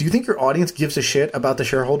audience. Do you think your audience gives a shit about the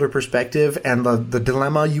shareholder perspective and the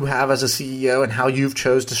dilemma you have as a CEO and how you've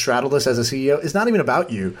chose to straddle this as a CEO? It's not even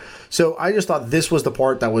about you. So I just thought this was the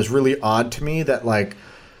part that was really odd to me that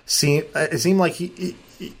it seemed like he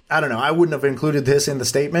I don't know. I wouldn't have included this in the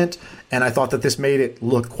statement, and I thought that this made it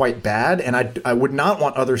look quite bad. And I would not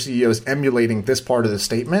want other CEOs emulating this part of the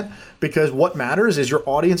statement, because what matters is your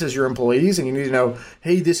audience is your employees, and you need to know,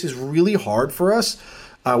 hey, this is really hard for us.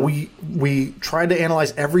 We tried to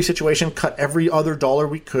analyze every situation, cut every other dollar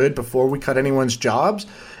we could before we cut anyone's jobs,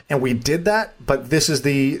 and we did that. But this is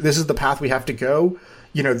the path we have to go.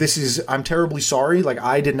 I'm terribly sorry.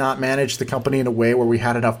 I did not manage the company in a way where we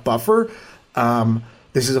had enough buffer.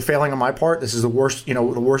 This is a failing on my part. This is the worst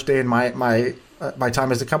day in my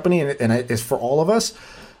time as a company, and it's for all of us.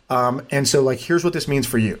 And so here's what this means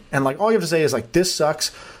for you. And all you have to say is this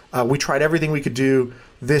sucks. We tried everything we could do.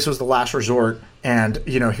 This was the last resort, and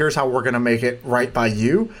here's how we're going to make it right by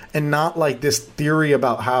you. And not this theory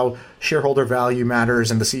about how shareholder value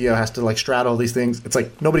matters and the CEO has to straddle these things. It's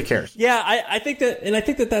nobody cares. Yeah, I think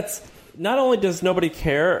that's. Not only does nobody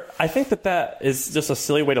care, I think that is just a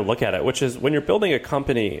silly way to look at it, which is when you're building a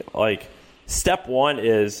company, step one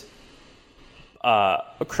is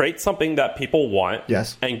create something that people want,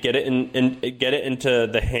 yes, and get it into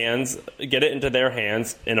their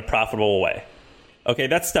hands in a profitable way. Okay,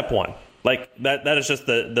 that's step one. Like that is just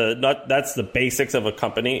that's the basics of a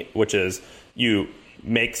company, which is you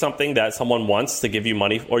make something that someone wants to give you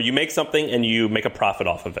money, or you make something and you make a profit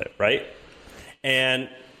off of it, right? And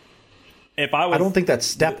I don't think that's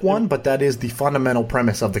step one, but that is the fundamental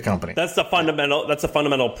premise of the company. That's the fundamental. That's the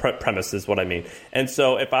fundamental premise, is what I mean. And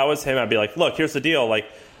so, if I was him, I'd be like, "Look, here's the deal. Like,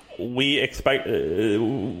 we expect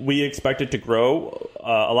it to grow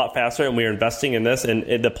a lot faster, and we're investing in this,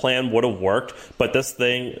 and the plan would have worked, but this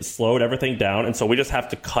thing slowed everything down, and so we just have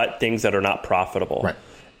to cut things that are not profitable, right?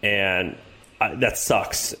 And that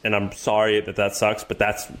sucks, and I'm sorry that sucks, but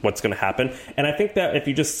that's what's going to happen. And I think that if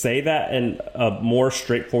you just say that in a more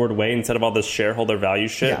straightforward way instead of all this shareholder value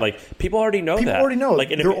shit, like people already know that. People already know. Like,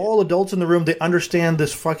 they're all adults in the room. They understand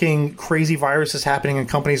this fucking crazy virus is happening, and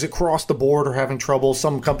companies across the board are having trouble.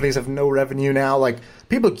 Some companies have no revenue now. Like,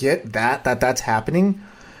 people get that's happening,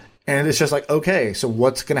 and it's just like, okay, so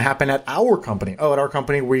what's going to happen at our company? Oh, at our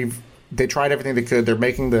company, they tried everything they could. They're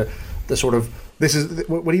making the sort of, this is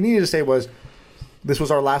what he needed to say was, this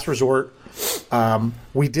was our last resort.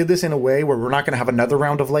 We did this in a way where we're not going to have another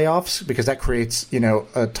round of layoffs, because that creates,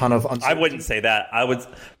 a ton of uncertainty. I wouldn't say that. I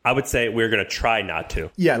would say we're going to try not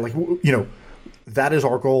to. Yeah, like, that is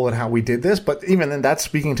our goal and how we did this. But even then, that's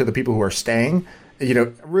speaking to the people who are staying.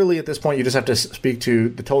 Really at this point, you just have to speak to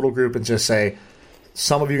the total group and just say,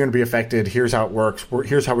 some of you are going to be affected. Here's how it works.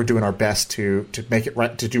 Here's how we're doing our best to make it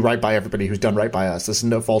right, to do right by everybody who's done right by us. This is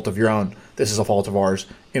no fault of your own. This is a fault of ours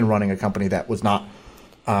in running a company that was not,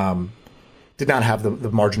 did not have the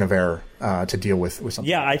margin of error to deal with something.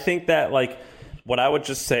 Yeah, I think that, like, what I would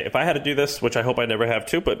just say, if I had to do this, which I hope I never have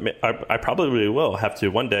to, but I probably will have to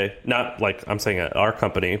one day. Not like I'm saying at our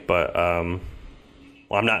company, but well,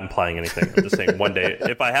 I'm not implying anything. I'm just saying one day,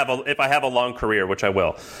 if I have a long career, which I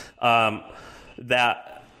will.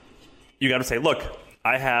 That you got to say, look,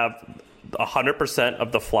 I have 100%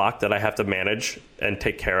 of the flock that I have to manage and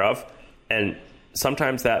take care of. And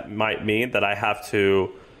sometimes that might mean that I have to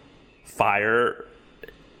fire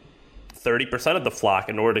 30% of the flock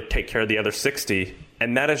in order to take care of the other 60.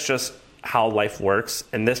 And that is just how life works.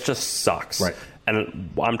 And this just sucks. Right. And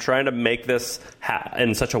I'm trying to make this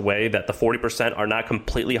in such a way that the 40% are not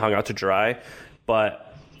completely hung out to dry, but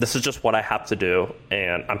this is just what I have to do,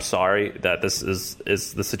 and I'm sorry that this is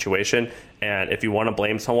the situation. And if you want to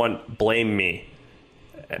blame someone, blame me.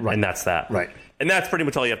 Right. And that's that. Right. And that's pretty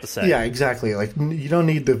much all you have to say. Yeah, exactly. Like, you don't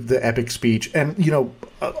need the epic speech. And,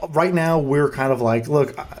 right now we're kind of like,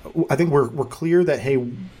 look, I think we're clear that, hey,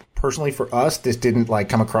 personally for us, this didn't, like,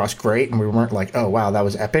 come across great, and we weren't like, oh, wow, that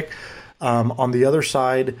was epic. On the other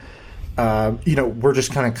side, we're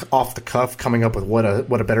just kind of off the cuff coming up with what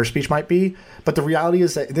a better speech might be. But the reality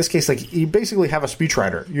is that in this case, like, you basically have a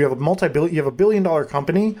speechwriter. You have a $1 billion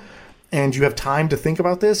company, and you have time to think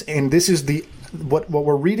about this. And this is what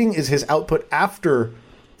we're reading is his output after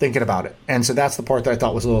thinking about it. And so that's the part that I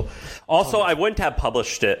thought was a little. Also, I wouldn't have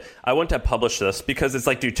published it. I wouldn't have published this because it's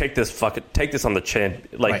like, dude, take this on the chin.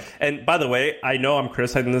 Like, right. And by the way, I know I'm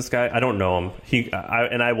criticizing this guy. I don't know him.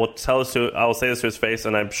 I will say this to his face,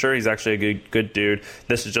 and I'm sure he's actually a good dude.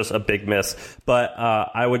 This is just a big miss. But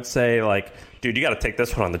I would say, like, dude, you got to take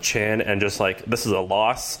this one on the chin and just, like, this is a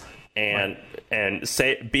loss, and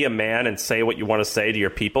be a man and say what you want to say to your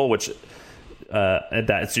people, which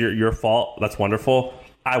that's your fault. That's wonderful.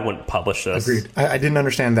 I wouldn't publish this. Agreed. I didn't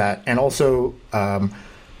understand that, and also, I'm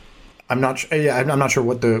not sure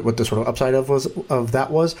what the sort of upside of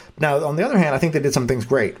that was. Now, on the other hand, I think they did some things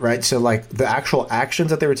great, right? So, like, the actual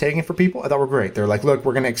actions that they were taking for people, I thought were great. They're like, look,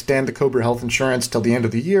 we're going to extend the Cobra health insurance till the end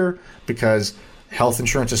of the year because health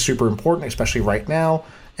insurance is super important, especially right now.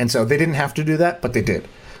 And so they didn't have to do that, but they did.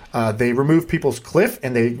 They removed people's cliff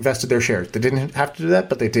and they vested their shares. They didn't have to do that,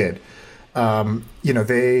 but they did. They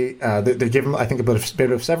give them, I think, a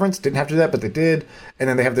bit of severance. Didn't have to do that, but they did. And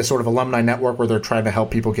then they have this sort of alumni network where they're trying to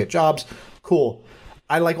help people get jobs. Cool.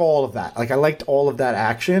 I like all of that. Like, I liked all of that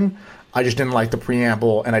action. I just didn't like the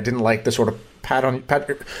preamble, and I didn't like the sort of pat.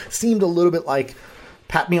 It seemed a little bit like,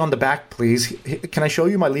 pat me on the back, please. Can I show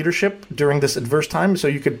you my leadership during this adverse time so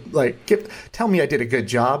you could, like, tell me I did a good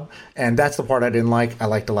job? And that's the part I didn't like. I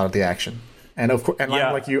liked a lot of the action. And of course, and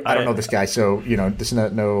yeah, like you, I don't know this guy, so this is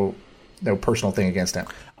no personal thing against him.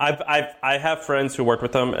 I have friends who work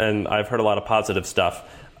with him, and I've heard a lot of positive stuff.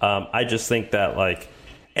 I just think that, like,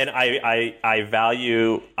 And I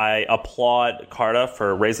applaud Carta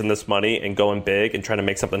for raising this money and going big and trying to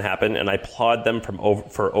make something happen. And I applaud them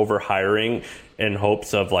for over hiring in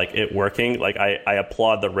hopes of like it working. Like I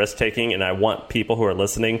applaud the risk taking, and I want people who are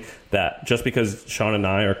listening that just because Sean and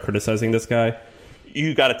I are criticizing this guy,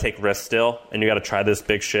 you got to take risks still, and you got to try this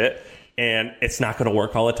big shit. And it's not going to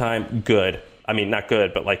work all the time. Good. I mean, not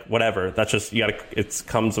good, but like whatever. That's just it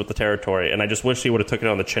comes with the territory. And I just wish he would have took it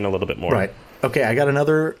on the chin a little bit more. Right. Okay. I got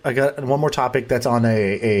one more topic that's on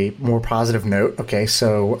a more positive note. Okay.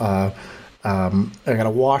 So, I gotta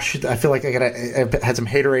wash. I feel like I had some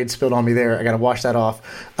haterade spilled on me there. I gotta wash that off.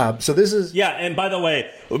 So this is And by the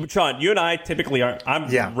way, Sean, you and I typically aren't.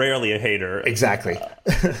 I'm rarely a hater. Exactly.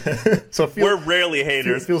 So we're rarely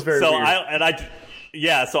haters. Feels very weird.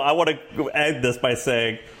 So I want to end this by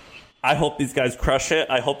saying, I hope these guys crush it.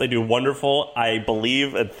 I hope they do wonderful. I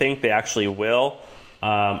believe and think they actually will.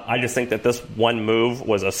 I just think that this one move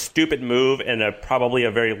was a stupid move and probably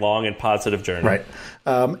a very long and positive journey. Right.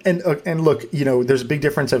 And look, there's a big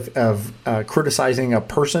difference of criticizing a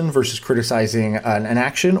person versus criticizing an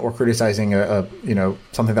action or criticizing a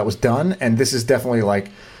something that was done. And this is definitely like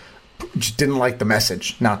just didn't like the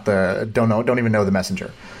message, not the don't even know the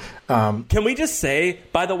messenger. Can we just say,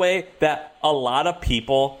 by the way, that a lot of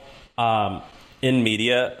people in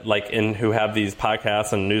media, who have these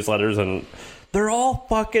podcasts and newsletters, and they're all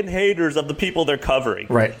fucking haters of the people they're covering.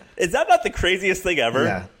 Right. Is that not the craziest thing ever?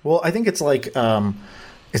 Yeah. Well, I think it's like a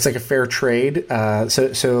fair trade. So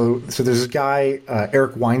there's this guy,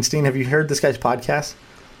 Eric Weinstein. Have you heard this guy's podcast?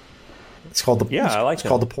 It's called It's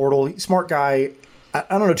called The Portal. Smart guy.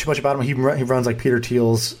 I don't know too much about him. He runs like Peter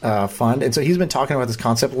Thiel's fund, and so he's been talking about this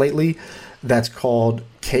concept lately that's called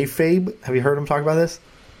kayfabe. Have you heard him talk about this?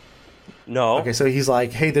 No. Okay, so he's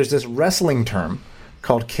like, hey, there's this wrestling term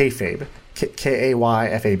called kayfabe,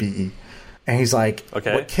 Kayfabe, and he's like,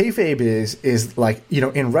 okay. What kayfabe is like,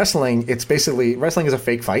 in wrestling, it's basically wrestling is a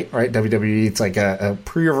fake fight, right? WWE, it's like a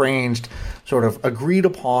prearranged, sort of agreed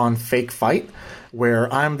upon fake fight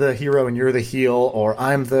where I'm the hero and you're the heel, or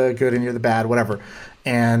I'm the good and you're the bad, whatever.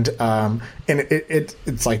 And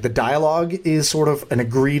it's like the dialogue is sort of an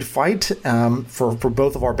agreed fight for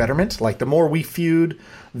both of our betterment. Like the more we feud,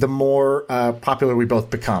 the more popular we both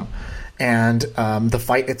become. And the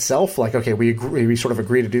fight itself, like, okay, we sort of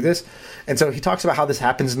agree to do this. And so he talks about how this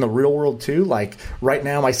happens in the real world too. Like right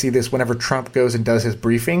now I see this whenever Trump goes and does his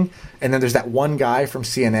briefing. And then there's that one guy from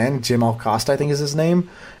CNN, Jim Acosta, I think is his name.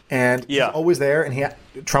 And he's always there, and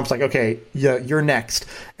Trump's like, okay, yeah, you're next.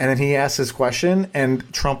 And then he asks his question, and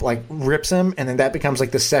Trump like rips him, and then that becomes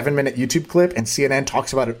like the 7-minute YouTube clip, and CNN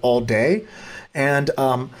talks about it all day. And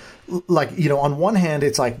on one hand,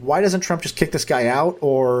 it's like, why doesn't Trump just kick this guy out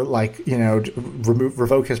or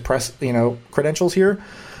revoke his press credentials here?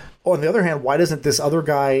 On the other hand, why doesn't this other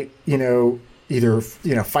guy either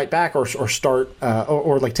fight back or start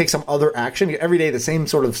or like take some other action? Every day the same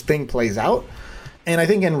sort of thing plays out. And I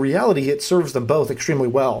think in reality, it serves them both extremely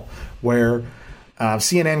well, where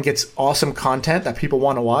CNN gets awesome content that people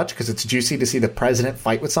want to watch because it's juicy to see the president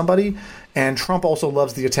fight with somebody. And Trump also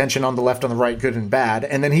loves the attention on the left and the right, good and bad.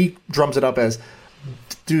 And then he drums it up as,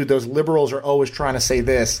 dude, those liberals are always trying to say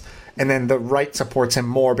this. And then the right supports him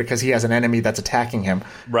more because he has an enemy that's attacking him.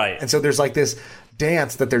 Right. And so there's like this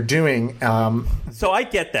dance that they're doing. So I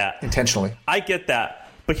get that. Intentionally. I get that.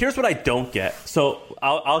 But here's what I don't get. So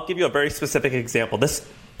I'll give you a very specific example. This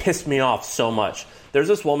pissed me off so much. There's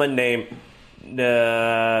this woman named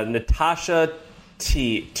Natasha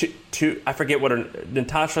I forget what her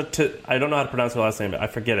Natasha. I don't know how to pronounce her last name, but I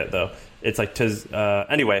forget it though. It's like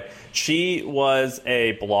anyway. She was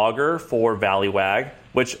a blogger for Valleywag,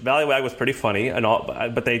 which Valleywag was pretty funny and all,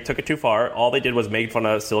 but they took it too far. All they did was make fun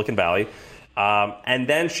of Silicon Valley. And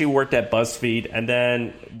then she worked at BuzzFeed and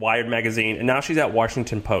then Wired Magazine, and now she's at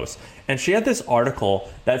Washington Post. And she had this article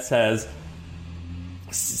that says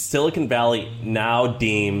Silicon Valley now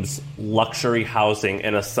deems luxury housing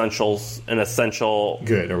an essential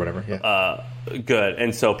good or whatever. Yeah. Good.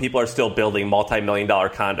 And so people are still building multi-million-dollar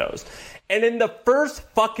condos. And in the first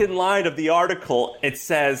fucking line of the article, it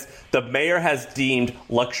says the mayor has deemed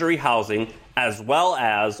luxury housing as well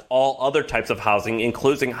as all other types of housing,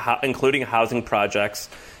 including housing projects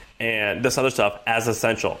and this other stuff, as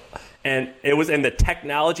essential. And it was in the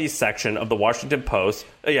technology section of the Washington Post.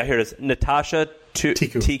 Oh, yeah, here it is. Natasha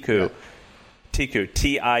Tiku. Tiku,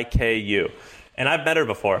 Tiku. And I've met her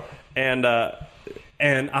before. And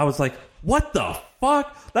I was like, what the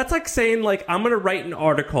fuck? That's like saying, like, I'm going to write an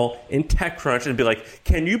article in TechCrunch and be like,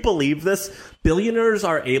 can you believe this? Billionaires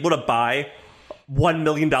are able to buy $1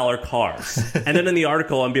 million cars. And then in the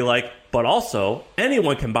article, I'd be like, but also,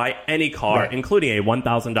 anyone can buy any car, including a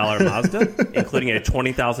 $1,000 Mazda, including a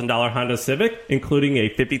 $20,000 Honda Civic, including a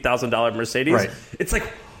 $50,000 Mercedes. Right. It's like,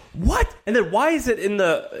 what? And then why is it in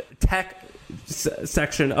the tech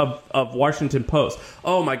section of Washington Post?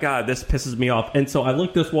 Oh my God, this pisses me off. And so I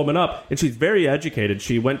looked this woman up, and she's very educated.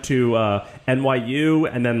 She went to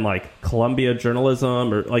NYU and then like Columbia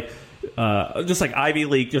Journalism, or like just like Ivy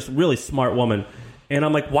League, just really smart woman. And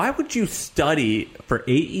I'm like, why would you study for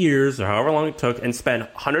 8 years or however long it took and spend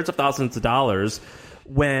hundreds of thousands of dollars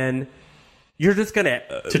when you're just gonna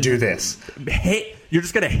do this? You're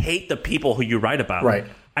just gonna hate the people who you write about. Right.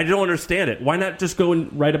 I don't understand it. Why not just go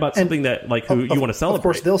and write about something that like who you want to celebrate? Of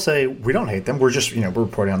course, they'll say we don't hate them. We're just we're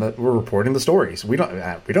reporting the stories. We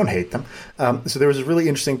don't hate them. So there was a really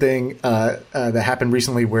interesting thing that happened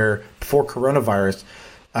recently where before coronavirus,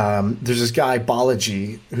 there's this guy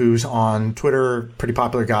Balaji who's on Twitter, pretty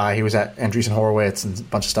popular guy. He was at Andreessen Horowitz and a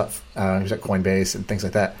bunch of stuff. He was at Coinbase and things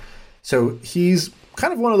like that. So he's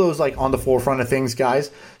kind of one of those like on the forefront of things guys.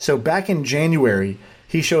 So back in January,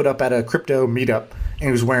 he showed up at a crypto meetup and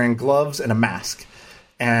he was wearing gloves and a mask.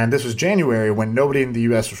 And this was January when nobody in the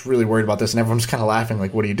U.S. was really worried about this, and everyone's kind of laughing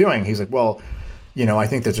like, "What are you doing?" He's like, "Well, I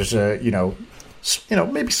think that there's a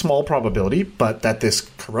maybe small probability, but that this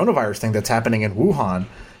coronavirus thing that's happening in Wuhan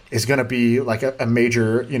is going to be like a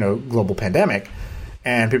major, global pandemic."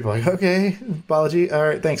 And people are like, "Okay, Balaji, all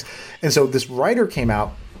right, thanks." And so this writer came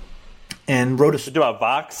out and wrote a about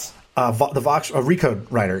Vox. The Vox, a Recode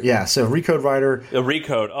writer, yeah. So Recode writer, a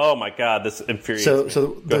Recode. Oh my God, this infuriates me.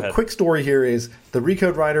 So the quick story here is the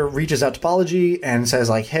Recode writer reaches out to Balaji and says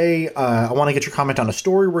like, "Hey, I want to get your comment on a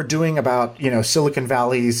story we're doing about Silicon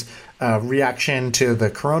Valley's reaction to the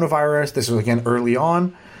coronavirus." This was again early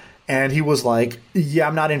on, and he was like, "Yeah,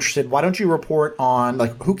 I'm not interested. Why don't you report on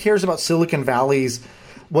like who cares about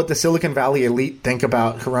what the Silicon Valley elite think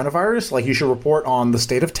about coronavirus? Like you should report on the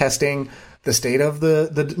state of testing, the state of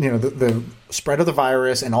the spread of the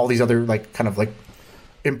virus, and all these other like kind of like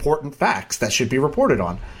important facts that should be reported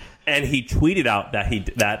on." And he tweeted out that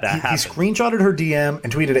that happened. He screenshotted her DM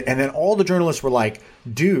and tweeted it, and then all the journalists were like,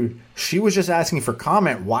 "Dude, she was just asking for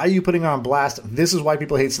comment. Why are you putting her on blast? This is why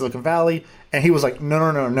people hate Silicon Valley." And he was like,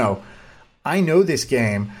 No. I know this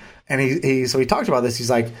game." And he talked about this. He's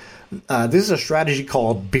like, "This is a strategy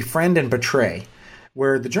called befriend and betray,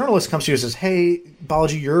 where the journalist comes to you and says, 'Hey,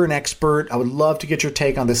 Balaji, you're an expert. I would love to get your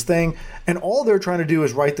take on this thing.' And all they're trying to do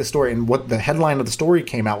is write the story. And what the headline of the story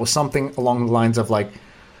came out was something along the lines of like,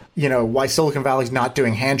 why Silicon Valley's not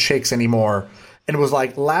doing handshakes anymore." And it was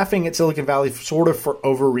like laughing at Silicon Valley sort of for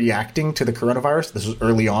overreacting to the coronavirus. This was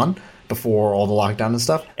early on, before all the lockdown and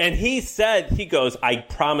stuff. And he goes, "I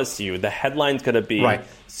promise you, the headline's going to be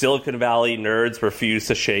Silicon Valley nerds refuse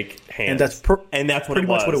to shake hands." And that's pretty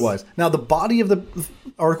much what it was. Now, the body of the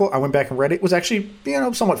article, I went back and read it, was actually,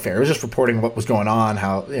 somewhat fair. It was just reporting what was going on,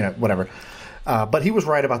 how, whatever. But he was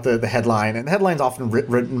right about the headline. And the headline's often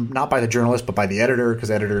written not by the journalist, but by the editor, because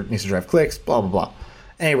the editor needs to drive clicks, blah, blah, blah.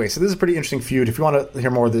 Anyway, so this is a pretty interesting feud. If you want to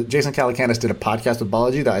hear more, Jason Calacanis did a podcast with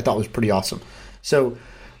Balaji that I thought was pretty awesome. So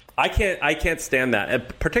I can't stand that, and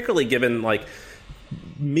particularly given like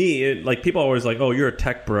me, like people are always like, "Oh, you're a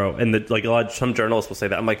tech bro," and some journalists will say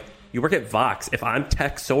that. I'm like, you work at Vox. If I'm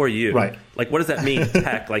tech, so are you. Right? Like, what does that mean,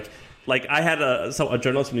 tech? Like I had a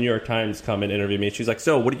journalist from the New York Times come and interview me. She's like,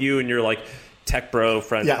 "So, what do you and your like tech bro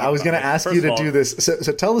friends?" Yeah, I was going to ask you to do this.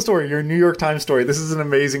 So tell the story, your New York Times story. This is an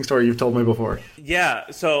amazing story you've told me before.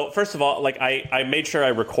 Yeah. So first of all, like I made sure I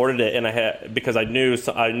recorded it, and because I knew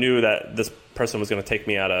that this person was going to take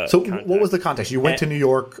me out of. So context. What was the context? You went to New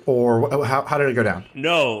York, or how did it go down?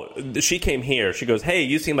 No, she came here. She goes, "Hey,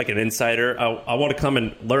 you seem like an insider. I want to come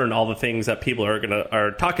and learn all the things that people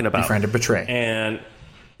are talking about." Befriend and betray. And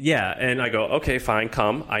yeah, and I go, "Okay, fine,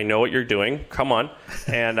 come. I know what you're doing. Come on."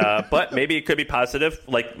 And but maybe it could be positive.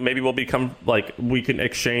 Like maybe we'll become like we can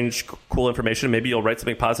exchange cool information. Maybe you'll write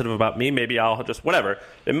something positive about me. Maybe I'll just whatever.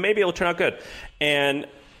 And maybe it'll turn out good. And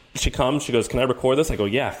she comes. She goes, "Can I record this?" I go,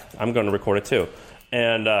 "Yeah, I'm going to record it too."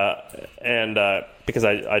 And because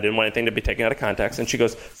I didn't want anything to be taken out of context. And she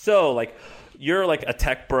goes, "So like you're like a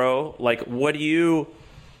tech bro. Like what do you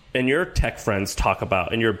and your tech friends talk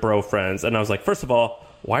about and your bro friends?" And I was like, first of all,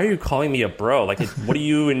 why are you calling me a bro? Like, what do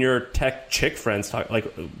you and your tech chick friends talk? Like,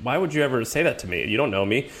 why would you ever say that to me? You don't know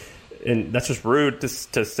me, and that's just rude to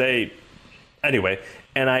say. Anyway,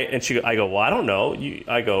 and I go, "Well, I don't know."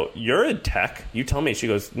 I go, "You're in tech. You tell me." She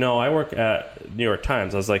goes, "No, I work at New York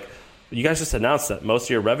Times." I was like, "You guys just announced that most of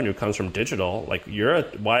your revenue comes from digital. Like,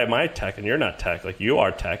 why am I tech and you're not tech? Like, you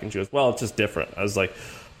are tech." And she goes, "Well, it's just different." I was like,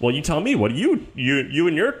 well, you tell me, what do you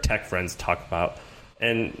and your tech friends talk about?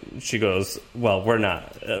 And she goes, well, we're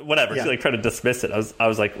not, whatever. Yeah. She like tried to dismiss it. I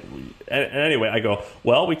was like, and anyway, I go,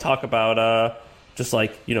 well, we talk about just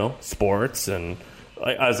like, sports. And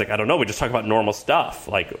I was like, I don't know. We just talk about normal stuff,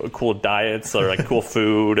 like cool diets or like cool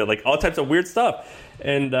food and like all types of weird stuff.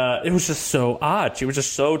 And it was just so odd. She was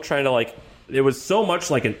just so trying to like, it was so much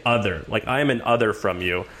like an other, like I am an other from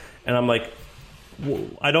you. And I'm like,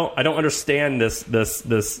 I don't understand this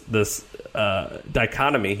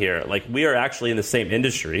dichotomy here. Like, we are actually in the same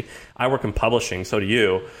industry. I work in publishing, so do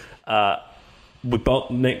you. We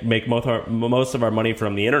both make most of our money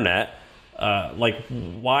from the internet. Like,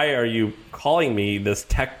 why are you calling me this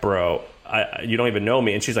tech bro? You don't even know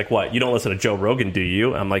me. And she's like, what? You don't listen to Joe Rogan, do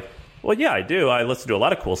you? I'm like, well, yeah, I do. I listen to a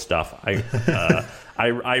lot of cool stuff.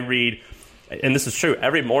 I read. And this is true.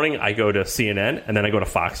 Every morning I go to CNN, and then I go to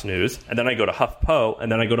Fox News, and then I go to HuffPo,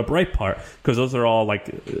 and then I go to Breitbart, because those are all like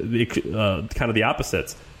kind of the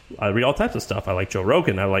opposites. I read all types of stuff. I like Joe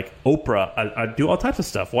Rogan. I like Oprah. I do all types of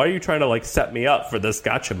stuff. Why are you trying to like set me up for this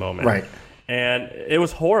gotcha moment? Right. And it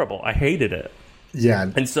was horrible. I hated it.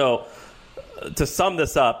 Yeah. And so, to sum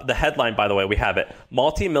this up, the headline, by the way, we have it: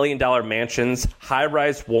 multi-million-dollar mansions,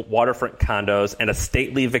 high-rise waterfront condos, and a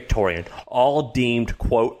stately Victorian, all deemed,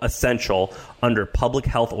 quote, essential under public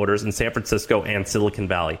health orders in San Francisco and Silicon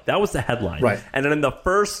Valley. That was the headline. Right. And then in the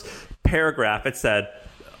first paragraph, it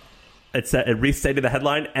restated the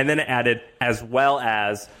headline, and then it added, as well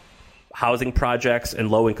as housing projects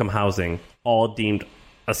and low-income housing, all deemed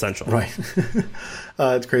essential. Right.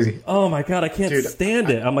 It's crazy. Oh my God, I can't stand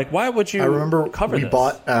it. I'm like, why would you? I remember cover we this?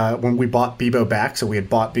 bought when we bought Bebo back. So we had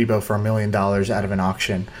bought Bebo for $1 million out of an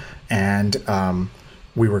auction, and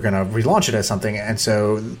we were going to relaunch it as something. And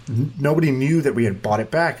so nobody knew that we had bought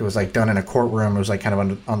it back. It was like done in a courtroom. It was like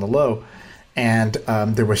kind of on the low. And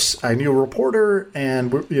I knew a reporter,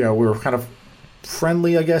 and we were kind of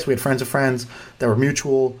friendly, I guess. We had friends of friends that were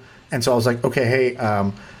mutual. And so I was like, okay, hey,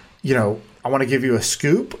 I want to give you a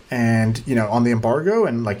scoop and, on the embargo,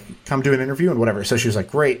 and like come do an interview and whatever. So she was like,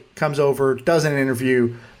 great, comes over, does an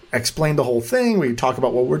interview, explained the whole thing. We talk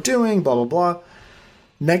about what we're doing, blah, blah, blah.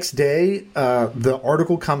 Next day, the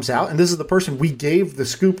article comes out, and this is the person we gave the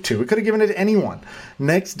scoop to. We could have given it to anyone.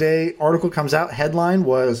 Next day, article comes out. Headline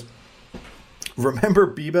was,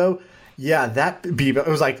 remember Bebo? Yeah, that Bebo.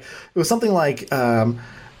 It was something like, remember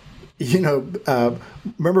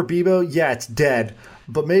Bebo? Yeah, it's dead.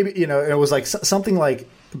 But maybe, it was like something like,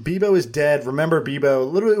 Bebo is dead. Remember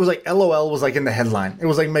Bebo? Literally, it was like LOL was like in the headline. It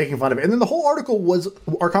was like making fun of it. And then the whole article was,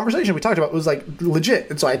 our conversation we talked about was like legit.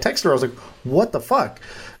 And so I texted her. I was like, what the fuck?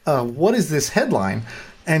 What is this headline?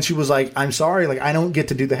 And she was like, I'm sorry. Like, I don't get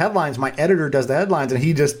to do the headlines. My editor does the headlines. And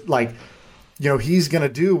he just like, he's going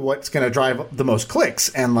to do what's going to drive the most clicks.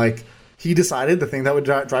 And like, he decided the thing that would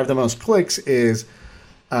drive the most clicks is,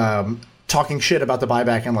 talking shit about the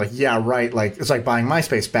buyback, and like, yeah, right, like it's like buying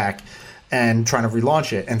MySpace back and trying to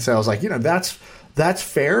relaunch it. And so I was like, that's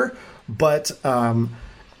fair, but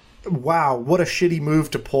wow, what a shitty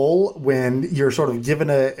move to pull when you're sort of given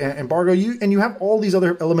an embargo. You have all these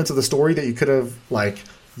other elements of the story that you could have like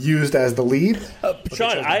used as the lead.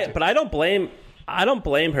 Sean, I don't blame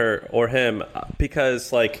her or him,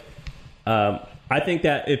 because like I think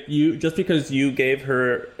that just because you gave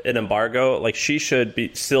her an embargo, like, she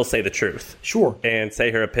should still say the truth. Sure. And say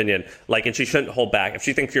her opinion. Like, and she shouldn't hold back. If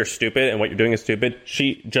she thinks you're stupid and what you're doing is stupid,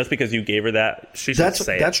 just because you gave her that, she should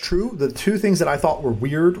say it. That's true. The two things that I thought were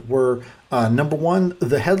weird were, number one,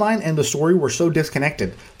 the headline and the story were so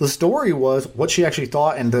disconnected. The story was what she actually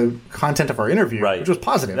thought and the content of our interview, right, which was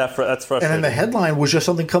positive. That's frustrating. And then the headline was just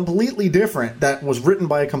something completely different that was written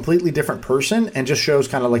by a completely different person, and just shows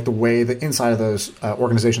kind of like the way the inside of those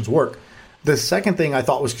organizations work. The second thing I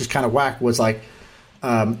thought was just kind of whack was like,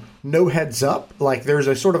 no heads up. Like, there's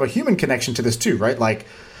a sort of a human connection to this too, right? Like,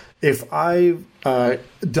 if I've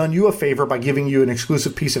done you a favor by giving you an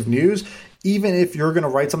exclusive piece of news, even if you're going to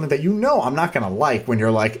write something that I'm not going to like, when you're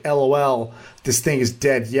like, LOL, this thing is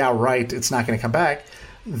dead. Yeah, right. It's not going to come back.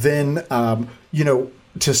 Then,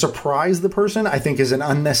 to surprise the person, I think is an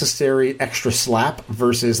unnecessary extra slap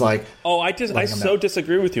versus like. Oh, I so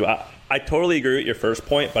disagree with you. I totally agree with your first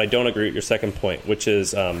point, but I don't agree with your second point, which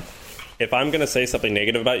is, if I'm going to say something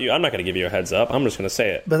negative about you, I'm not going to give you a heads up. I'm just going to say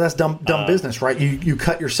it. But that's dumb business, right? You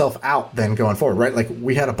cut yourself out then going forward, right? Like,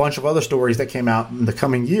 we had a bunch of other stories that came out in the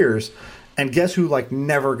coming years, and guess who like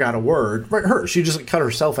never got a word? Right, her. She just cut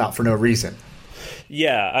herself out for no reason.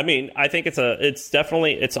 Yeah, I mean, I think it's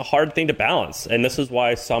definitely a hard thing to balance, and this is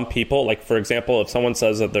why some people, like for example, if someone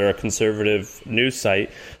says that they're a conservative news site,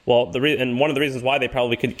 well, and one of the reasons why they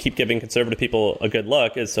probably could keep giving conservative people a good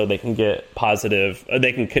look is so they can get positive. So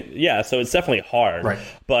it's definitely hard. Right.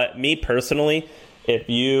 But me personally,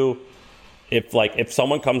 if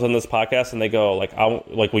someone comes on this podcast and they go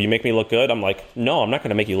will you make me look good? I'm like, no, I'm not going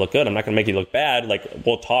to make you look good. I'm not going to make you look bad. Like,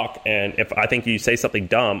 we'll talk. And if I think you say something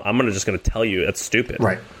dumb, I'm just going to tell you it's stupid.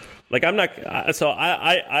 Right. Like, I'm not. So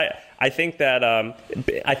I think that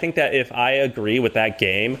if I agree with that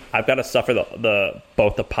game, I've got to suffer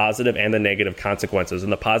both the positive and the negative consequences.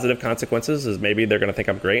 And the positive consequences is maybe they're going to think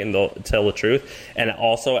I'm great and they'll tell the truth. And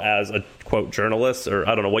also, as a quote journalist, or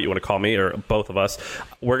I don't know what you want to call me, or both of us,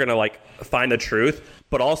 we're going to find the truth.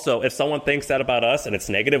 But also, if someone thinks that about us and it's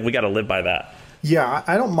negative, we got to live by that. Yeah,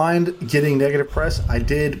 I don't mind getting negative press. I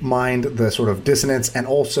did mind the sort of dissonance, and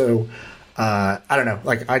also, I don't know,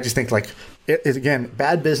 I just think it's again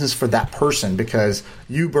bad business for that person because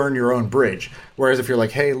you burn your own bridge. Whereas if you're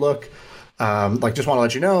like, hey, look, just want to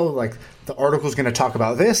let you know, the article is going to talk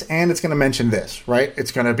about this and it's going to mention this, right?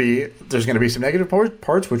 There's going to be some negative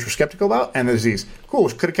parts which we're skeptical about, and there's these. Cool,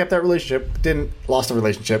 could have kept that relationship, lost the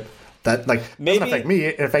relationship. That maybe doesn't affect me,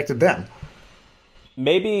 it affected them.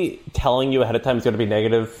 Maybe telling you ahead of time is going to be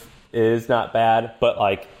negative is not bad,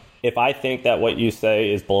 but if I think that what you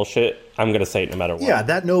say is bullshit, I'm going to say it no matter what.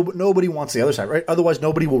 Yeah, nobody wants the other side, right? Otherwise,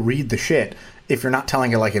 nobody will read the shit if you're not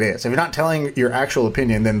telling it like it is. If you're not telling your actual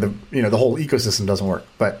opinion, then the whole ecosystem doesn't work.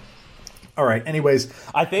 But all right. Anyways, do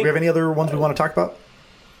we have any other ones we want to talk about?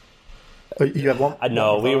 You have one?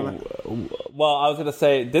 No, well, I was going to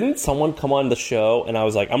say, didn't someone come on the show and I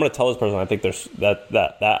was like, I'm going to tell this person I think there's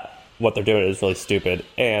that what they're doing is really stupid,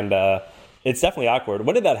 and it's definitely awkward.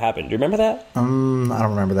 When did that happen? Do you remember that? I don't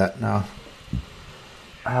remember that. No.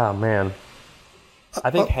 Oh man, I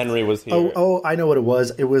think Henry was here. Oh, I know what it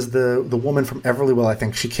was. It was the woman from Everlywell. I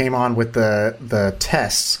think she came on with the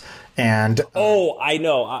tests. And I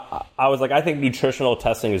know. I was like, I think nutritional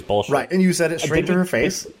testing is bullshit. Right, and you said it straight to her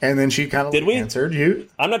face, and then she kind of answered you.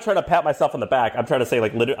 I'm not trying to pat myself on the back. I'm trying to say,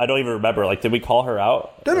 literally, I don't even remember. Did we call her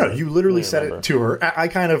out? No, you literally said it to her. I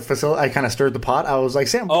kind of stirred the pot. I was like,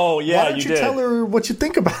 Sam, oh yeah, why don't you tell her what you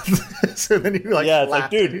think about this? And then you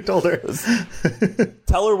laughed, dude, you told her.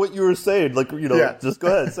 Tell her what you were saying. Just go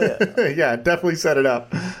ahead and say it. Yeah, definitely set it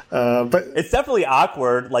up. But it's definitely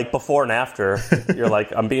awkward, before and after. You're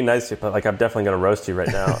like, I'm being nice, but I'm definitely going to roast you right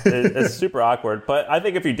now. It's super awkward. But I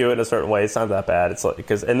think if you do it in a certain way, it's not that bad. It's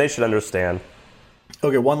and they should understand.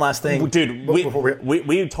 Okay, one last thing. Dude, we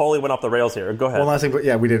totally went off the rails here. Go ahead. One last thing, but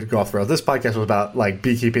yeah, we did go off the rails. This podcast was about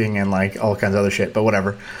beekeeping and all kinds of other shit, but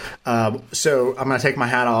whatever. So I'm going to take my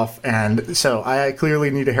hat off, and so I clearly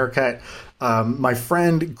need a haircut. My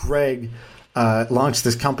friend Greg launched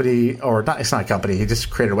this company, or not, it's not a company, he just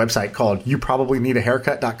created a website called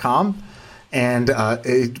youprobablyneedahaircut.com, and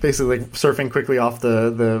it's basically surfing quickly off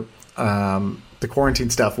the quarantine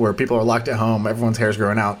stuff where people are locked at home, everyone's hair's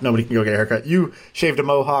growing out, nobody can go get a haircut. You shaved a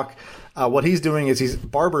mohawk. What he's doing is he's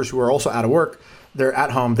barbers who are also out of work, they're at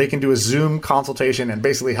home, they can do a Zoom consultation and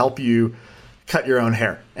basically help you cut your own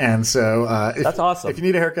hair. And so that's awesome. If you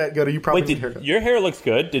need a haircut, go to YouProbablyNeedAHaircut. Your hair looks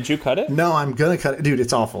good. Did you cut it? No, I'm gonna cut it. Dude,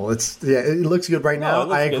 it's awful. It looks good right now.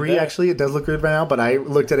 I agree, actually. It does look good right now, but I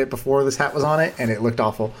looked at it before this hat was on it and it looked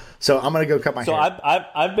awful. So I'm gonna go cut my hair. So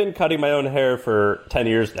I've been cutting my own hair for 10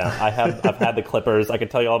 years now. I've had the clippers. I can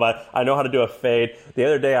tell you all about it. I know how to do a fade. The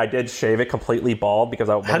other day I did shave it completely bald because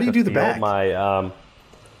I wanted How do you do the back?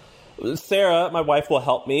 Sarah, my wife, will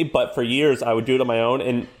help me, but for years I would do it on my own,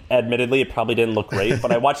 and admittedly, it probably didn't look great.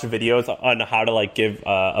 But I watched videos on how to give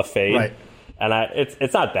a fade, right. And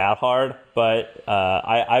it's not that hard, but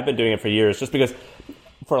I've been doing it for years, just because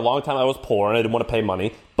for a long time I was poor and I didn't want to pay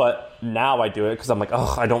money, but now I do it because I'm like,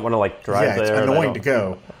 I don't want to drive there. Yeah, it's annoying to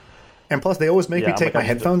go. And plus, they always make me take my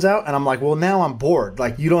headphones out, and I'm like, well, now I'm bored.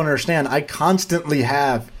 You don't understand. I constantly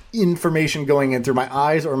have information going in through my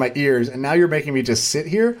eyes or my ears, and now you're making me just sit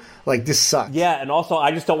here. This sucks. Yeah, and also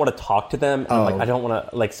I just don't want to talk to them. I don't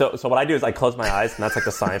want to so what I do is I close my eyes, and that's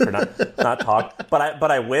the sign for not talk.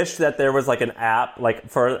 But I wish that there was an app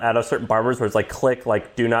for at a certain barbers where it's click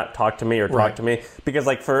do not talk to me or talk to me, because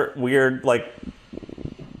for weird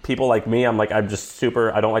people like me, I'm just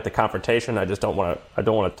super. I don't like the confrontation. I just don't want to. I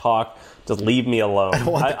don't want to talk. Just leave me alone.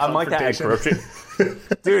 I'm like that at grocery.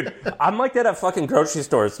 Dude, I'm like that at fucking grocery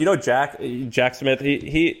stores. You know, Jack Smith.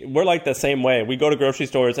 We're like the same way. We go to grocery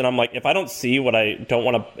stores, and I'm like, if I don't see what I don't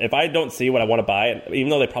want to, if I don't see what I want to buy, even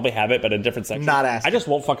though they probably have it, but in a different section, not ask. I just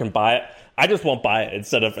won't fucking buy it. I just won't buy it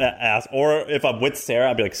instead of ask. Or if I'm with Sarah,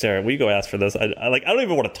 I'll be like, Sarah, will you go ask for this? I don't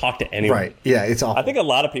even want to talk to anyone. Right? Yeah, it's awful. I think a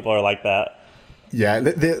lot of people are like that. Yeah,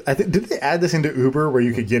 did they add this into Uber where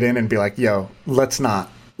you could get in and be like, yo, let's not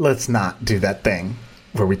do that thing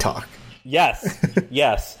where we talk. Yes.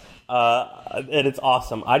 And it's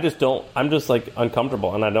awesome. I'm just like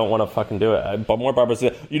uncomfortable, and I don't want to fucking do it. But more barbers,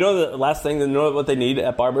 you know, the last thing, you know what they need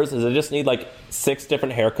at barbers is they just need like 6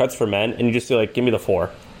 different haircuts for men, and you just do like, give me the 4.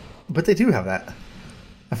 But they do have that.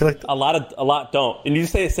 I feel like a lot don't, and you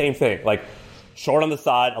just say the same thing, like short on the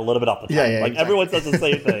side, a little bit off the top. Yeah, like exactly. Everyone says the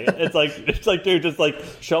same thing. It's like, dude, just like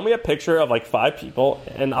show me a picture of like 5 people,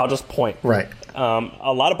 and I'll just point. Right.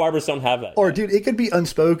 A lot of barbers don't have that. Or, dude, it could be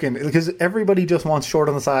unspoken because everybody just wants short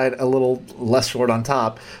on the side, a little less short on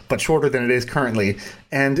top, but shorter than it is currently.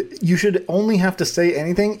 And you should only have to say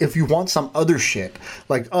anything if you want some other shit.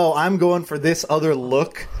 Like, oh, I'm going for this other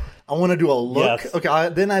look. I want to do a look. Yes. Okay,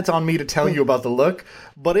 then that's on me to tell you about the look.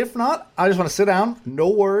 But if not, I just want to sit down, no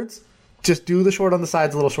words, just do the short on the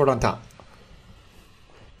sides, a little short on top.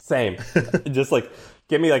 Same. Just like,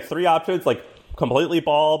 give me like 3 options, like completely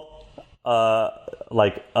bald, whatever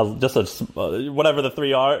the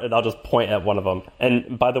 3 are, and I'll just point at one of them.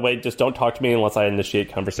 And by the way, just don't talk to me unless I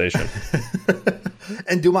initiate conversation.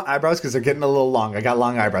 And do my eyebrows because they're getting a little long. I got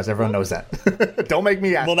long eyebrows. Everyone knows that. Don't make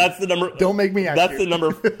me ask. Well, that's the number. Don't make me ask. That's the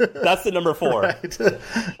number. That's the number 4. Right.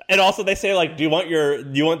 And also, they say like, do you want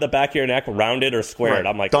the back of your neck rounded or squared? Right.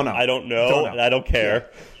 I'm like, I don't know. I don't care.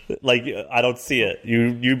 Yeah. Like, I don't see it.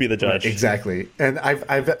 You be the judge. Right, exactly. And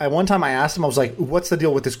I've one time I asked him, I was like, what's the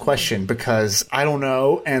deal with this question? Because I don't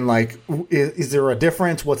know. And like, is there a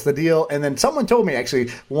difference? What's the deal? And then someone told me,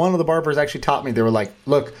 actually, one of the barbers actually taught me. They were like,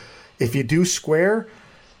 look, if you do square,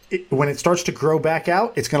 when it starts to grow back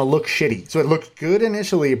out, it's going to look shitty. So it looks good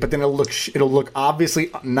initially, but then it'll look obviously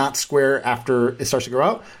not square after it starts to grow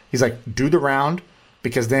out. He's like, do the round,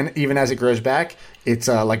 because then even as it grows back, it's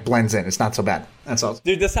like blends in. It's not so bad. That's all.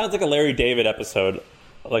 Dude, this sounds like a Larry David episode.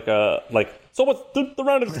 So what's the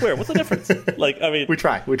round and square? What's the difference? Like, I mean, we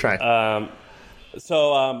try.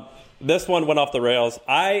 This one went off the rails.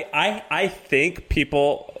 I think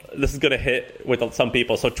people. This is going to hit with some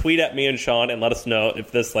people. So tweet at me and Sean and let us know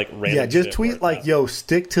if this like random. Yeah, just tweet like, yo,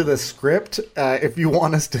 stick to the script if you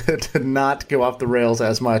want us to not go off the rails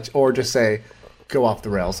as much, or just say go off the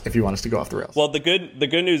rails if you want us to go off the rails. Well, the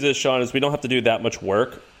good news is, Sean, is we don't have to do that much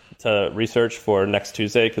work to research for next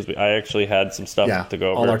Tuesday, because I actually had some stuff to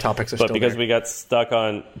go over. All our topics are still there. But because we got stuck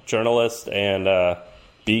on journalists and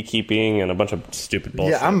beekeeping and a bunch of stupid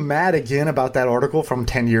bullshit. Yeah, I'm mad again about that article from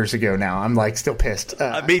 10 years ago now. I'm like still pissed.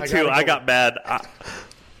 Me too. I got mad.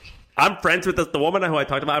 I'm friends with the woman who I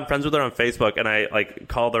talked about. I'm friends with her on Facebook, and I like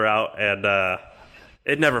called her out, and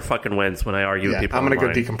it never fucking wins when I argue with people. I'm gonna go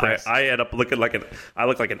decompress. I end up looking like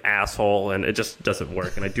an asshole, and it just doesn't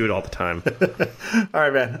work, and I do it all the time. All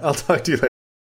right, man. I'll talk to you later.